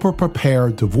to help her prepare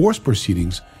divorce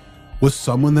proceedings was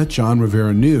someone that John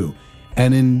Rivera knew.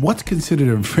 And in what's considered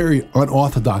a very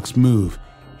unorthodox move,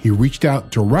 he reached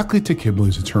out directly to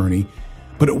Kimberly's attorney.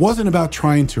 But it wasn't about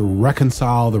trying to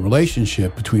reconcile the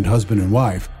relationship between husband and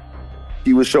wife.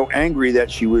 He was so angry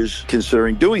that she was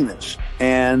considering doing this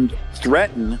and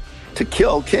threatened to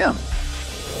kill Kim.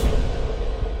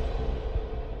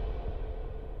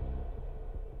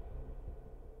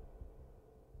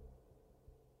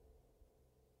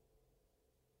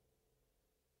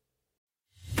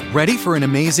 Ready for an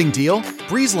amazing deal?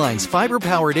 BreezeLine's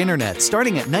fiber-powered internet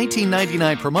starting at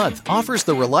 $19.99 per month offers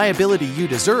the reliability you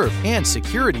deserve and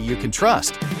security you can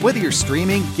trust. Whether you're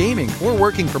streaming, gaming, or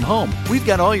working from home, we've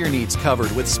got all your needs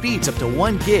covered with speeds up to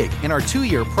 1 gig and our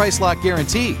 2-year price lock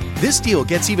guarantee. This deal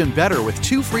gets even better with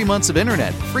 2 free months of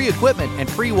internet, free equipment, and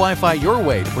free Wi-Fi your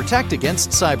way to protect against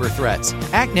cyber threats.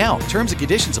 Act now. Terms and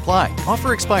conditions apply.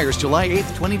 Offer expires July 8th,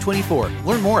 2024.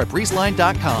 Learn more at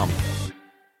breezeline.com.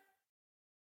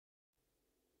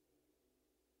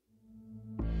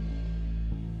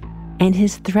 And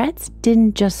his threats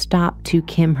didn't just stop to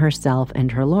Kim herself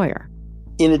and her lawyer.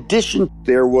 In addition,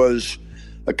 there was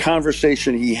a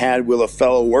conversation he had with a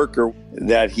fellow worker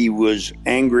that he was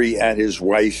angry at his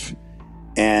wife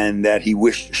and that he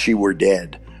wished she were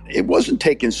dead. It wasn't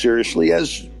taken seriously,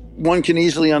 as one can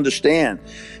easily understand.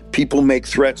 People make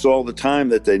threats all the time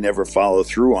that they never follow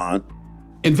through on.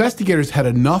 Investigators had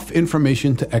enough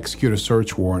information to execute a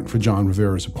search warrant for John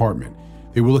Rivera's apartment.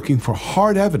 They were looking for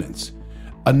hard evidence,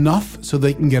 enough so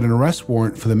they can get an arrest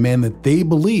warrant for the man that they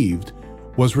believed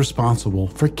was responsible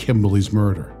for Kimberly's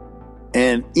murder.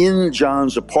 And in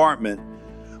John's apartment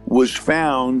was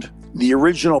found the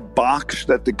original box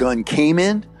that the gun came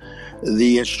in,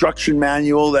 the instruction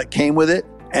manual that came with it,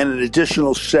 and an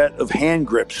additional set of hand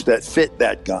grips that fit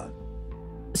that gun.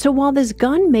 So while this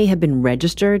gun may have been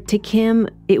registered to Kim,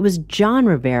 it was John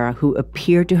Rivera who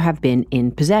appeared to have been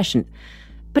in possession.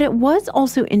 But it was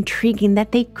also intriguing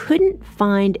that they couldn't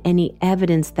find any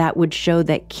evidence that would show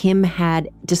that Kim had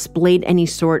displayed any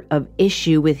sort of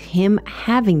issue with him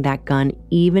having that gun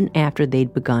even after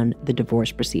they'd begun the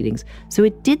divorce proceedings. So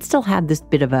it did still have this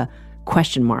bit of a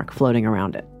question mark floating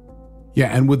around it. Yeah,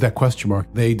 and with that question mark,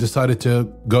 they decided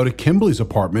to go to Kimberly's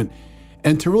apartment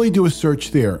and to really do a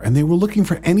search there. And they were looking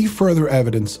for any further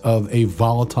evidence of a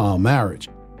volatile marriage.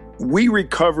 We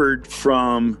recovered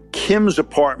from Kim's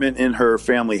apartment in her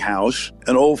family house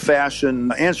an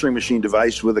old-fashioned answering machine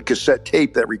device with a cassette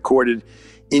tape that recorded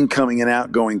incoming and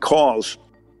outgoing calls.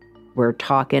 We're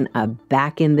talking a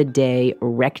back-in-the-day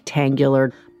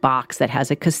rectangular box that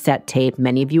has a cassette tape.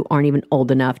 Many of you aren't even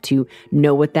old enough to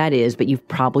know what that is, but you've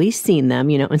probably seen them,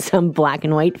 in some black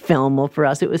and white film. Well, for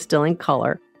us, it was still in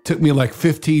color. Took me like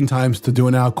 15 times to do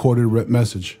an out-coded rip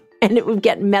message. And it would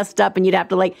get messed up and you'd have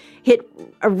to hit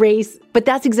erase. But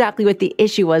that's exactly what the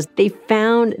issue was. They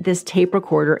found this tape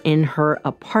recorder in her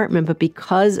apartment, but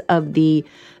because of the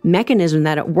mechanism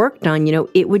that it worked on,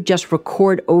 it would just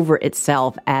record over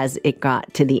itself as it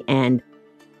got to the end.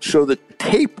 So the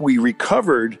tape we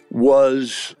recovered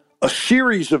was a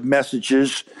series of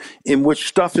messages in which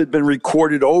stuff had been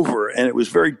recorded over, and it was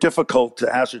very difficult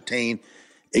to ascertain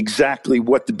exactly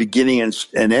what the beginning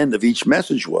and end of each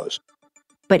message was.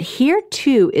 But here,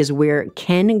 too, is where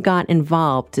Ken got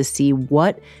involved to see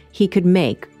what he could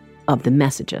make of the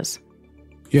messages.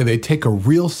 Yeah, they take a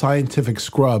real scientific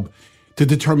scrub to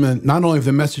determine not only if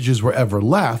the messages were ever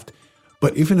left,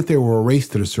 but even if they were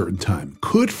erased at a certain time.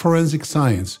 Could forensic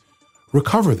science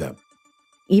recover them?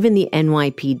 Even the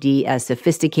NYPD, as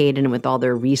sophisticated and with all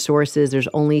their resources, there's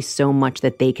only so much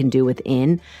that they can do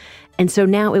within. And so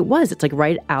now it's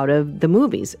right out of the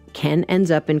movies. Ken ends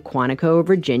up in Quantico,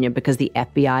 Virginia, because the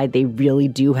FBI, they really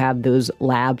do have those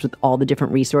labs with all the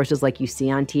different resources like you see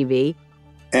on TV.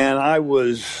 And I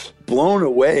was blown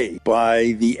away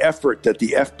by the effort that the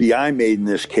FBI made in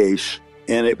this case.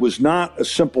 And it was not a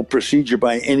simple procedure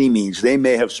by any means. They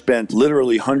may have spent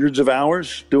literally hundreds of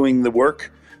hours doing the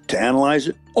work to analyze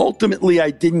it. Ultimately,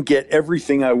 I didn't get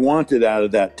everything I wanted out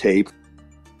of that tape.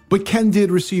 But Ken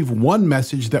did receive one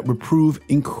message that would prove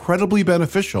incredibly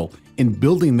beneficial in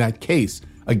building that case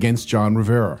against John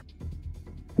Rivera.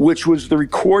 Which was the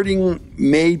recording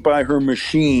made by her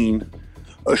machine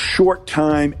a short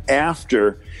time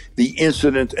after the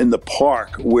incident in the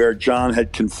park where John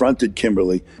had confronted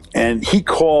Kimberly. And he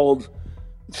called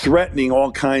threatening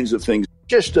all kinds of things.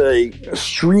 Just a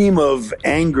stream of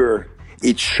anger.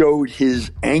 It showed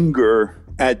his anger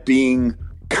at being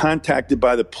contacted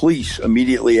by the police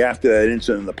immediately after that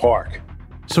incident in the park.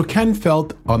 So Ken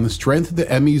felt, on the strength of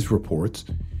the ME's reports,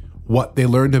 what they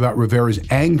learned about Rivera's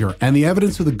anger and the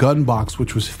evidence of the gun box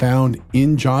which was found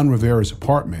in John Rivera's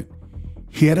apartment,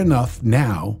 he had enough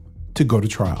now to go to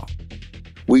trial.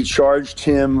 We charged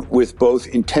him with both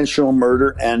intentional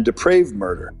murder and depraved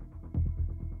murder.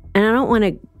 And I don't want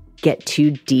to get too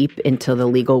deep into the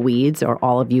legal weeds, or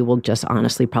all of you will just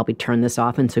honestly probably turn this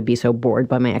off and so be so bored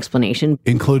by my explanation.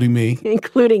 Including me.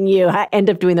 Including you. I end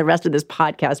up doing the rest of this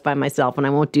podcast by myself, and I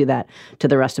won't do that to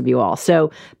the rest of you all. So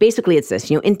basically it's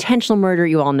this, intentional murder,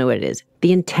 you all know what it is.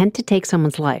 The intent to take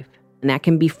someone's life. And that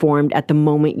can be formed at the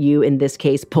moment you, in this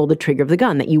case, pull the trigger of the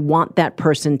gun, that you want that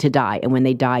person to die. And when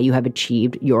they die, you have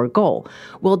achieved your goal.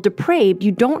 Well, depraved,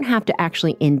 you don't have to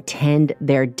actually intend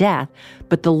their death,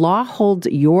 but the law holds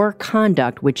your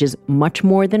conduct, which is much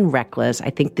more than reckless. I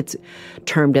think that's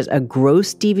termed as a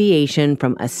gross deviation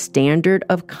from a standard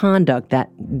of conduct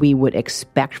that we would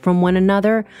expect from one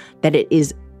another, that it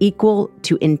is equal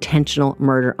to intentional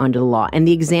murder under the law. And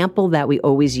the example that we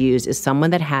always use is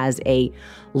someone that has a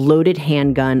loaded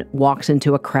handgun, walks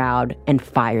into a crowd, and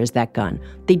fires that gun.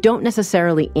 They don't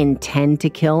necessarily intend to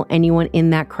kill anyone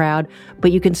in that crowd,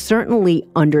 but you can certainly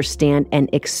understand and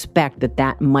expect that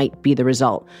that might be the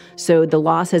result. So the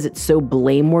law says it's so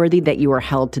blameworthy that you are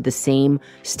held to the same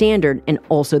standard and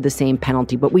also the same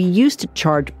penalty. But we used to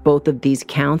charge both of these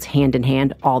counts hand in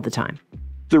hand all the time.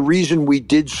 The reason we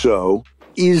did so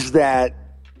is that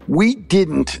we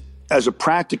didn't, as a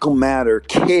practical matter,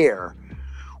 care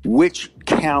which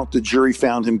count the jury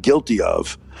found him guilty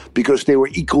of, because they were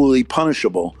equally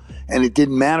punishable, and it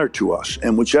didn't matter to us.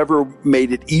 And whichever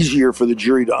made it easier for the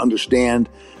jury to understand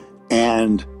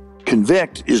and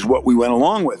convict is what we went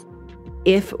along with.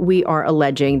 If we are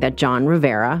alleging that John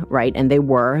Rivera, right, and they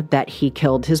were, that he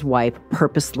killed his wife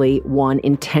purposely, one,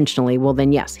 intentionally, well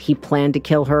then yes, he planned to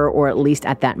kill her, or at least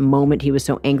at that moment he was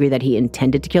so angry that he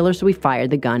intended to kill her, so he fired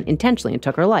the gun intentionally and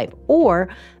took her life. Or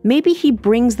maybe he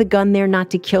brings the gun there not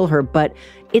to kill her, but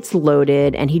it's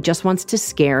loaded and he just wants to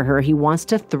scare her. He wants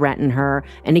to threaten her.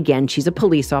 And again, she's a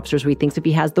police officer, so he thinks if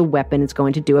he has the weapon, it's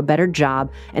going to do a better job.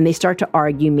 And they start to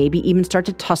argue, maybe even start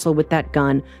to tussle with that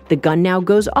gun. The gun now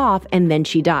goes off and then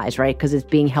she dies, right? Because it's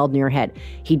being held near her head.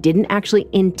 He didn't actually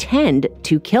intend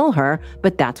to kill her,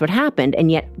 but that's what happened.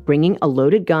 And yet bringing a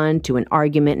loaded gun to an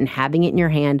argument and having it in your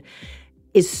hand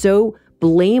is so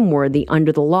blameworthy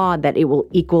under the law that it will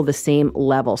equal the same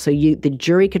level. So the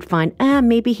jury could find,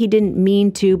 maybe he didn't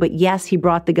mean to, but yes, he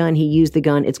brought the gun, he used the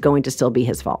gun, it's going to still be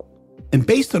his fault. And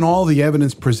based on all the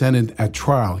evidence presented at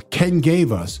trial, Ken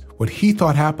gave us what he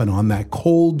thought happened on that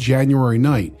cold January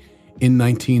night in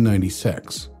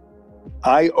 1996.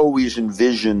 I always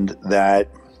envisioned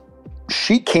that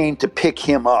she came to pick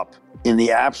him up in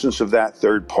the absence of that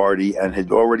third party and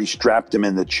had already strapped him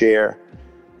in the chair,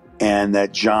 and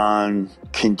that John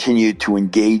continued to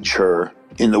engage her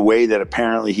in the way that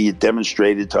apparently he had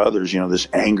demonstrated to others, this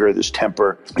anger, this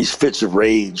temper, these fits of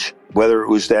rage, whether it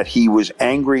was that he was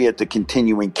angry at the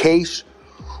continuing case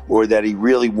or that he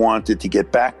really wanted to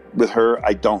get back with her.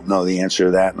 I don't know the answer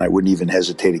to that, and I wouldn't even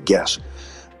hesitate to guess.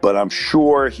 But I'm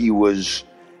sure he was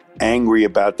angry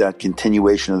about that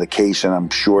continuation of the case, and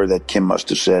I'm sure that Kim must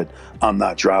have said, I'm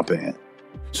not dropping it.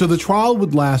 So the trial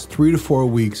would last 3 to 4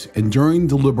 weeks, and during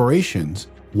deliberations,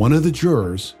 one of the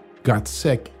jurors got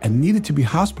sick and needed to be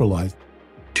hospitalized.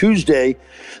 Tuesday,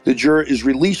 the juror is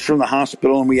released from the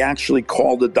hospital, and we actually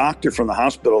called a doctor from the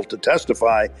hospital to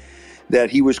testify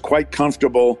that he was quite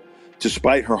comfortable,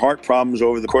 despite her heart problems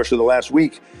over the course of the last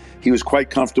week, he was quite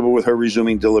comfortable with her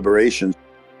resuming deliberations.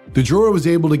 The juror was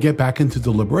able to get back into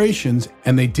deliberations,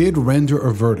 and they did render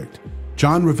a verdict.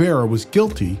 John Rivera was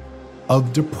guilty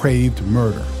of depraved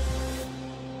murder.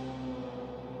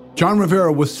 John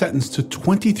Rivera was sentenced to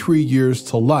 23 years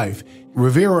to life.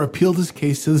 Rivera appealed his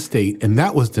case to the state, and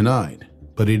that was denied.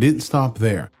 But he didn't stop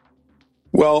there.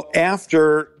 Well,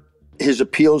 after his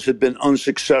appeals had been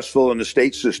unsuccessful in the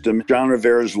state system, John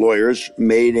Rivera's lawyers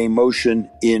made a motion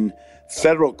in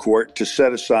federal court to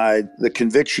set aside the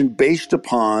conviction based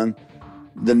upon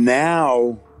the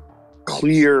now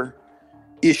clear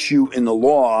issue in the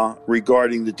law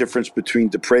regarding the difference between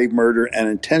depraved murder and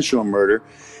intentional murder.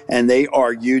 And they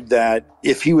argued that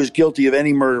if he was guilty of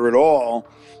any murder at all,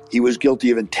 he was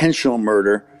guilty of intentional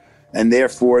murder, and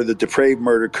therefore the depraved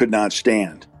murder could not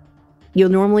stand. You'll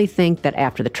normally think that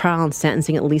after the trial and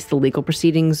sentencing, at least the legal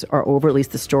proceedings are over, at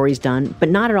least the story's done, but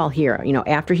not at all here.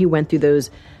 After he went through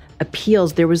those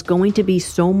appeals, there was going to be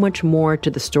so much more to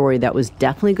the story that was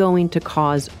definitely going to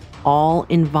cause all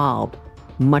involved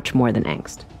much more than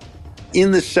angst.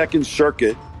 In the Second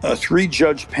Circuit, a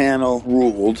 3-judge panel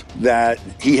ruled that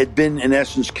he had been, in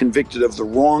essence, convicted of the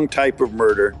wrong type of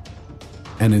murder.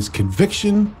 And his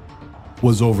conviction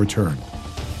was overturned.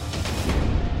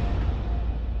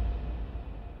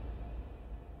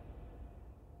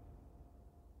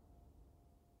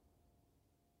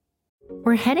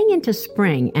 We're heading into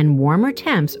spring, and warmer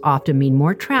temps often mean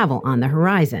more travel on the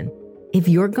horizon. If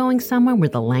you're going somewhere where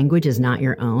the language is not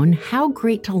your own, how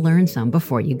great to learn some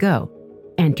before you go.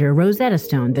 Enter Rosetta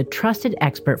Stone, the trusted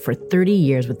expert for 30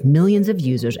 years with millions of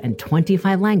users and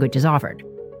 25 languages offered.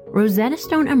 Rosetta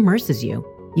Stone immerses you.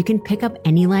 You can pick up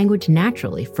any language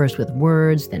naturally, first with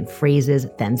words, then phrases,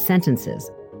 then sentences.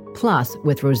 Plus,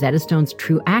 with Rosetta Stone's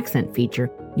True Accent feature,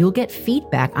 you'll get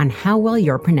feedback on how well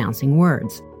you're pronouncing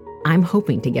words. I'm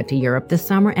hoping to get to Europe this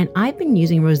summer, and I've been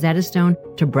using Rosetta Stone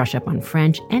to brush up on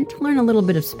French and to learn a little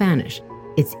bit of Spanish.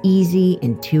 It's easy,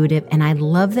 intuitive, and I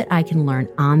love that I can learn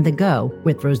on the go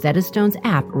with Rosetta Stone's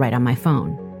app right on my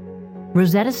phone.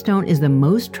 Rosetta Stone is the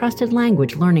most trusted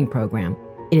language learning program.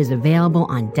 It is available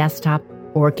on desktop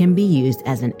or can be used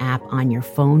as an app on your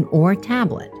phone or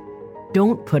tablet.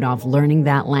 Don't put off learning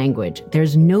that language.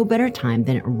 There's no better time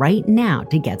than right now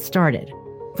to get started.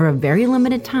 For a very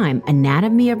limited time,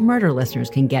 Anatomy of Murder listeners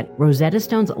can get Rosetta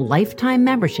Stone's lifetime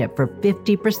membership for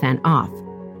 50% off.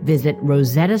 Visit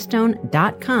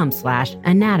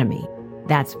rosettastone.com/anatomy.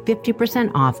 That's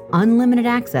 50% off unlimited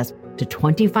access to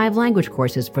 25 language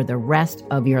courses for the rest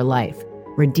of your life.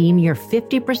 Redeem your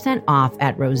 50% off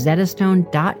at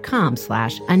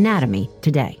rosettastone.com/anatomy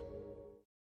today.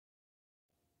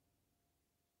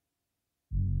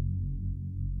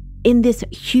 In this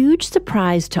huge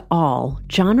surprise to all,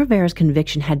 John Rivera's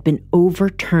conviction had been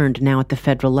overturned now at the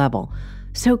federal level.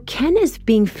 So Ken is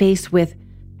being faced with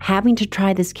having to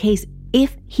try this case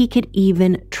if he could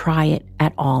even try it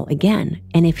at all again.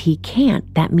 And if he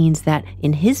can't, that means that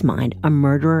in his mind, a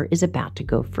murderer is about to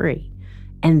go free.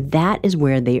 And that is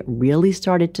where they really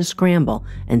started to scramble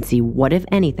and see what, if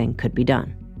anything, could be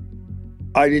done.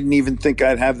 I didn't even think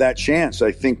I'd have that chance.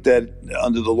 I think that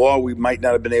under the law, we might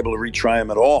not have been able to retry him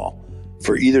at all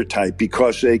for either type,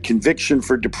 because a conviction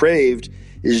for depraved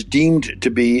is deemed to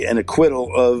be an acquittal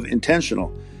of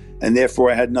intentional. And therefore,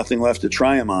 I had nothing left to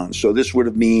try him on. So this would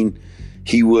have mean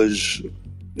he was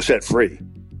set free.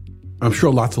 I'm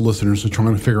sure lots of listeners are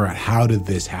trying to figure out, how did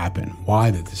this happen?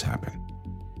 Why did this happen?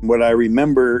 What I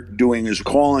remember doing is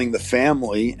calling the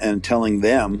family and telling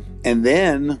them. And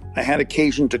then I had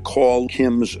occasion to call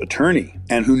Kim's attorney,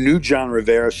 and who knew John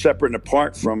Rivera separate and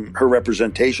apart from her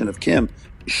representation of Kim.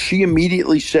 She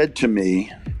immediately said to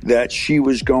me that she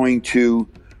was going to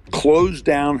close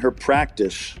down her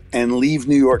practice and leave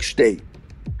New York State.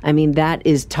 I mean, that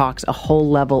talks a whole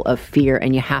level of fear,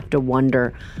 and you have to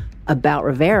wonder about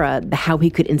Rivera, how he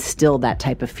could instill that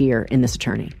type of fear in this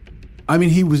attorney. I mean,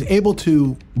 he was able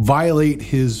to violate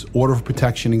his order of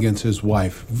protection against his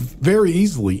wife very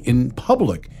easily in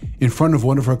public in front of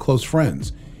one of her close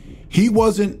friends. He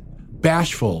wasn't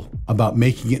bashful about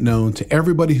making it known to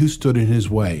everybody who stood in his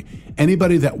way,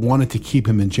 anybody that wanted to keep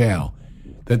him in jail,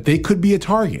 that they could be a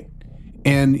target.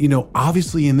 And,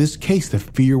 obviously in this case, the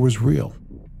fear was real.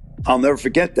 I'll never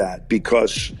forget that,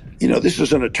 because, this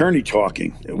is an attorney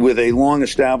talking with a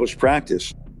long-established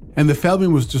practice. And the family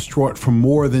was distraught for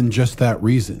more than just that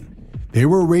reason. They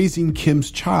were raising Kim's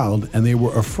child, and they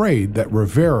were afraid that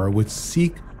Rivera would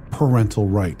seek parental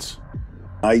rights.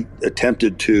 I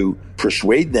attempted to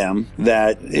persuade them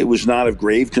that it was not of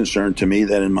grave concern to me,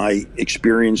 that in my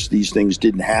experience these things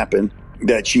didn't happen,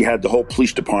 that she had the whole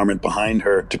police department behind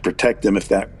her to protect them if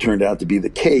that turned out to be the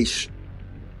case.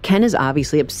 Ken is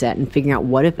obviously upset and figuring out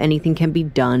what, if anything, can be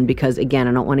done because, again,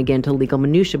 I don't want to get into legal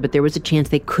minutia, but there was a chance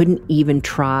they couldn't even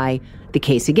try the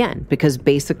case again because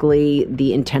basically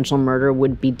the intentional murder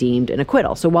would be deemed an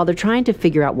acquittal. So while they're trying to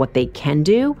figure out what they can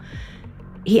do,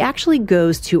 he actually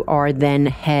goes to our then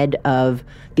head of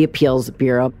the Appeals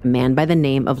Bureau, a man by the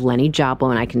name of Lenny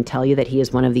Joplo, and I can tell you that he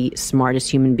is one of the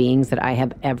smartest human beings that I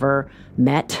have ever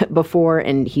met before,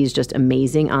 and he's just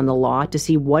amazing on the law to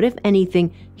see what, if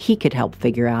anything, he could help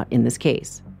figure out in this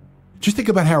case. Just think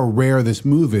about how rare this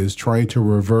move is, trying to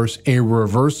reverse a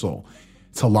reversal.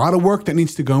 It's a lot of work that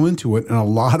needs to go into it and a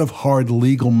lot of hard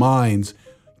legal minds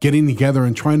getting together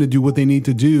and trying to do what they need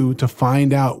to do to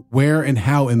find out where and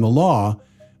how in the law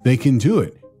they can do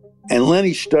it. And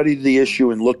Lenny studied the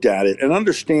issue and looked at it and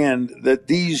understand that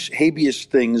these habeas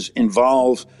things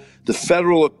involve the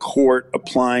federal court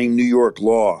applying New York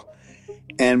law.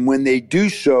 And when they do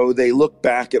so, they look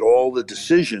back at all the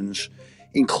decisions,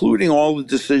 including all the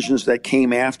decisions that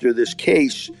came after this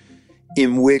case,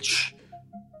 in which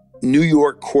New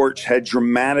York courts had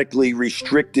dramatically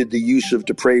restricted the use of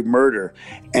depraved murder.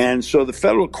 And so the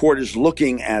federal court is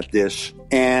looking at this,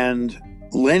 and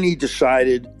Lenny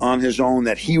decided on his own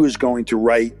that he was going to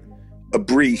write a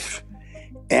brief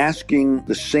asking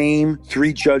the same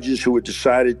three judges who had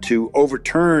decided to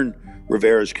overturn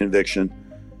Rivera's conviction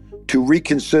to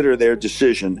reconsider their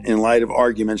decision in light of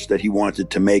arguments that he wanted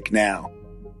to make now.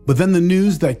 But then the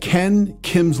news that Ken,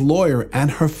 Kim's lawyer, and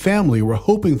her family were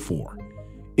hoping for,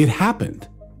 it happened.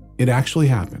 It actually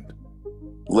happened.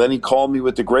 Lenny called me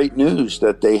with the great news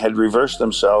that they had reversed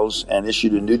themselves and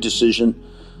issued a new decision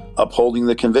upholding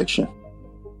the conviction.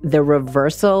 The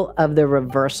reversal of the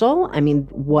reversal? I mean,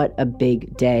 what a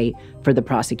big day for the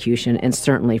prosecution and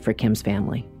certainly for Kim's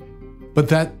family. But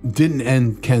that didn't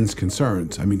end Ken's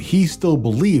concerns. I mean, he still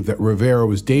believed that Rivera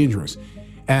was dangerous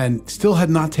and still had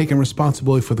not taken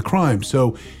responsibility for the crime.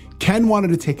 So Ken wanted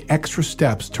to take extra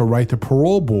steps to write the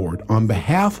parole board on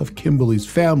behalf of Kimberly's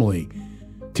family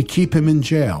to keep him in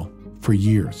jail for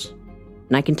years.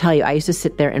 And I can tell you, I used to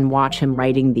sit there and watch him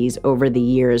writing these over the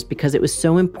years because it was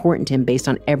so important to him based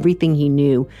on everything he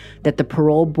knew, that the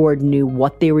parole board knew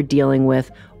what they were dealing with,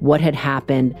 what had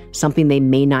happened, something they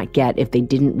may not get if they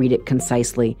didn't read it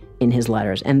concisely in his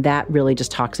letters. And that really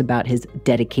just talks about his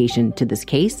dedication to this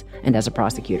case and as a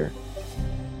prosecutor.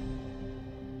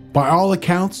 By all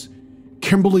accounts,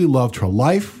 Kimberly loved her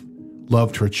life,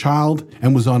 loved her child,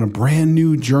 and was on a brand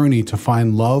new journey to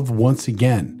find love once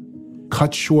again,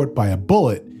 cut short by a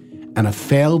bullet and a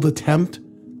failed attempt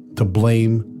to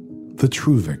blame the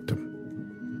true victim.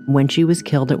 When she was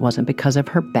killed, it wasn't because of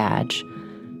her badge.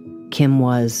 Kim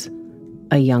was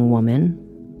a young woman,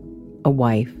 a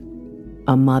wife,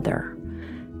 a mother.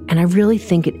 And I really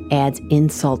think it adds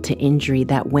insult to injury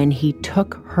that when he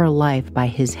took her life by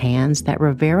his hands, that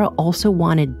Rivera also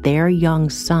wanted their young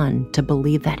son to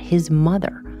believe that his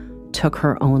mother took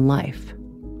her own life.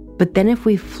 But then if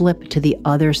we flip to the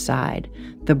other side,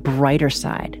 the brighter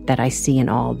side that I see in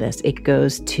all this, it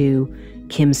goes to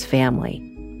Kim's family.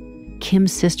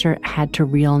 Kim's sister had to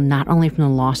reel not only from the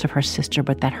loss of her sister,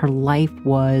 but that her life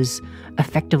was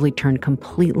effectively turned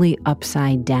completely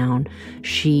upside down.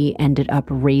 She ended up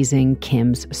raising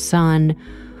Kim's son,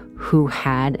 who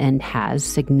had and has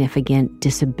significant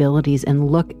disabilities. And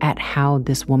look at how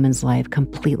this woman's life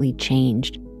completely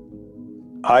changed.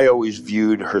 I always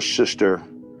viewed her sister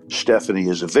Stephanie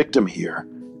as a victim here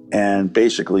and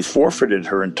basically forfeited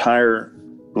her entire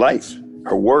life,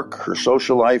 her work, her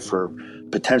social life, her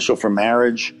potential for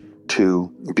marriage,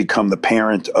 to become the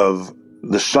parent of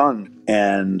the son,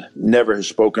 and never has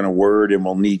spoken a word and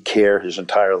will need care his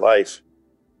entire life.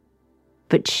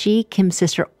 But she, Kim's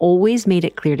sister, always made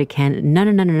it clear to Ken,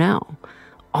 no.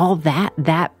 All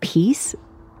that piece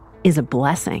is a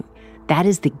blessing. That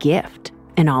is the gift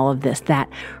in all of this, that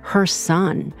her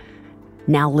son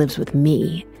now lives with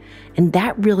me. And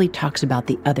that really talks about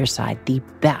the other side, the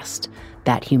best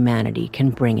that humanity can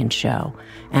bring and show.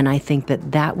 And I think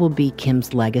that that will be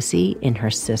Kim's legacy in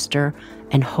her sister,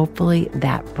 and hopefully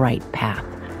that bright path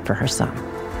for her son.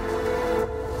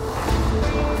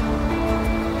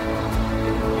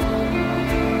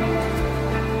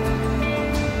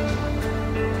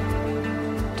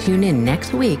 Tune in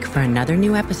next week for another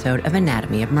new episode of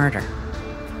Anatomy of Murder.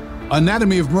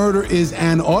 Anatomy of Murder is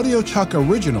an AudioChuck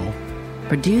original,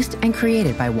 produced and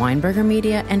created by Weinberger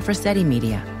Media and Frasetti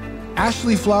Media.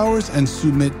 Ashley Flowers and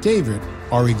Sumit David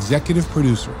are executive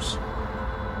producers.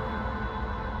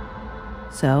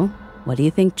 So, what do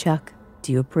you think, Chuck?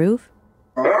 Do you approve?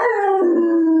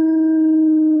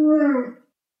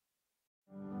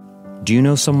 Do you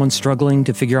know someone struggling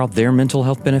to figure out their mental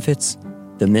health benefits?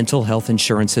 The Mental Health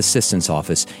Insurance Assistance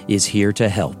Office is here to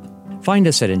help. Find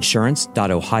us at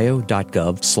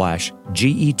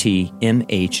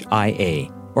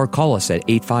insurance.ohio.gov/GETMHIA or call us at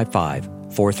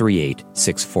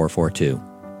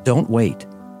 855-438-6442. Don't wait.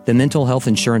 The Mental Health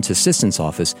Insurance Assistance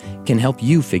Office can help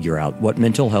you figure out what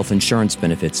mental health insurance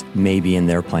benefits may be in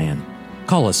their plan.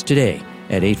 Call us today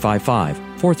at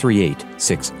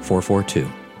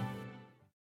 855-438-6442.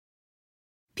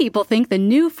 People think the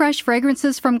new fresh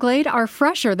fragrances from Glade are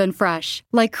fresher than fresh,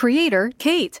 like creator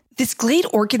Kate. This Glade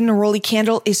Orchid Neroli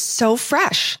candle is so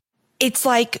fresh. It's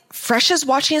like fresh as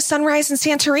watching a sunrise in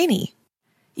Santorini.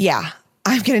 Yeah,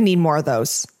 I'm going to need more of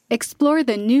those. Explore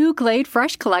the new Glade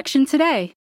Fresh collection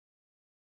today.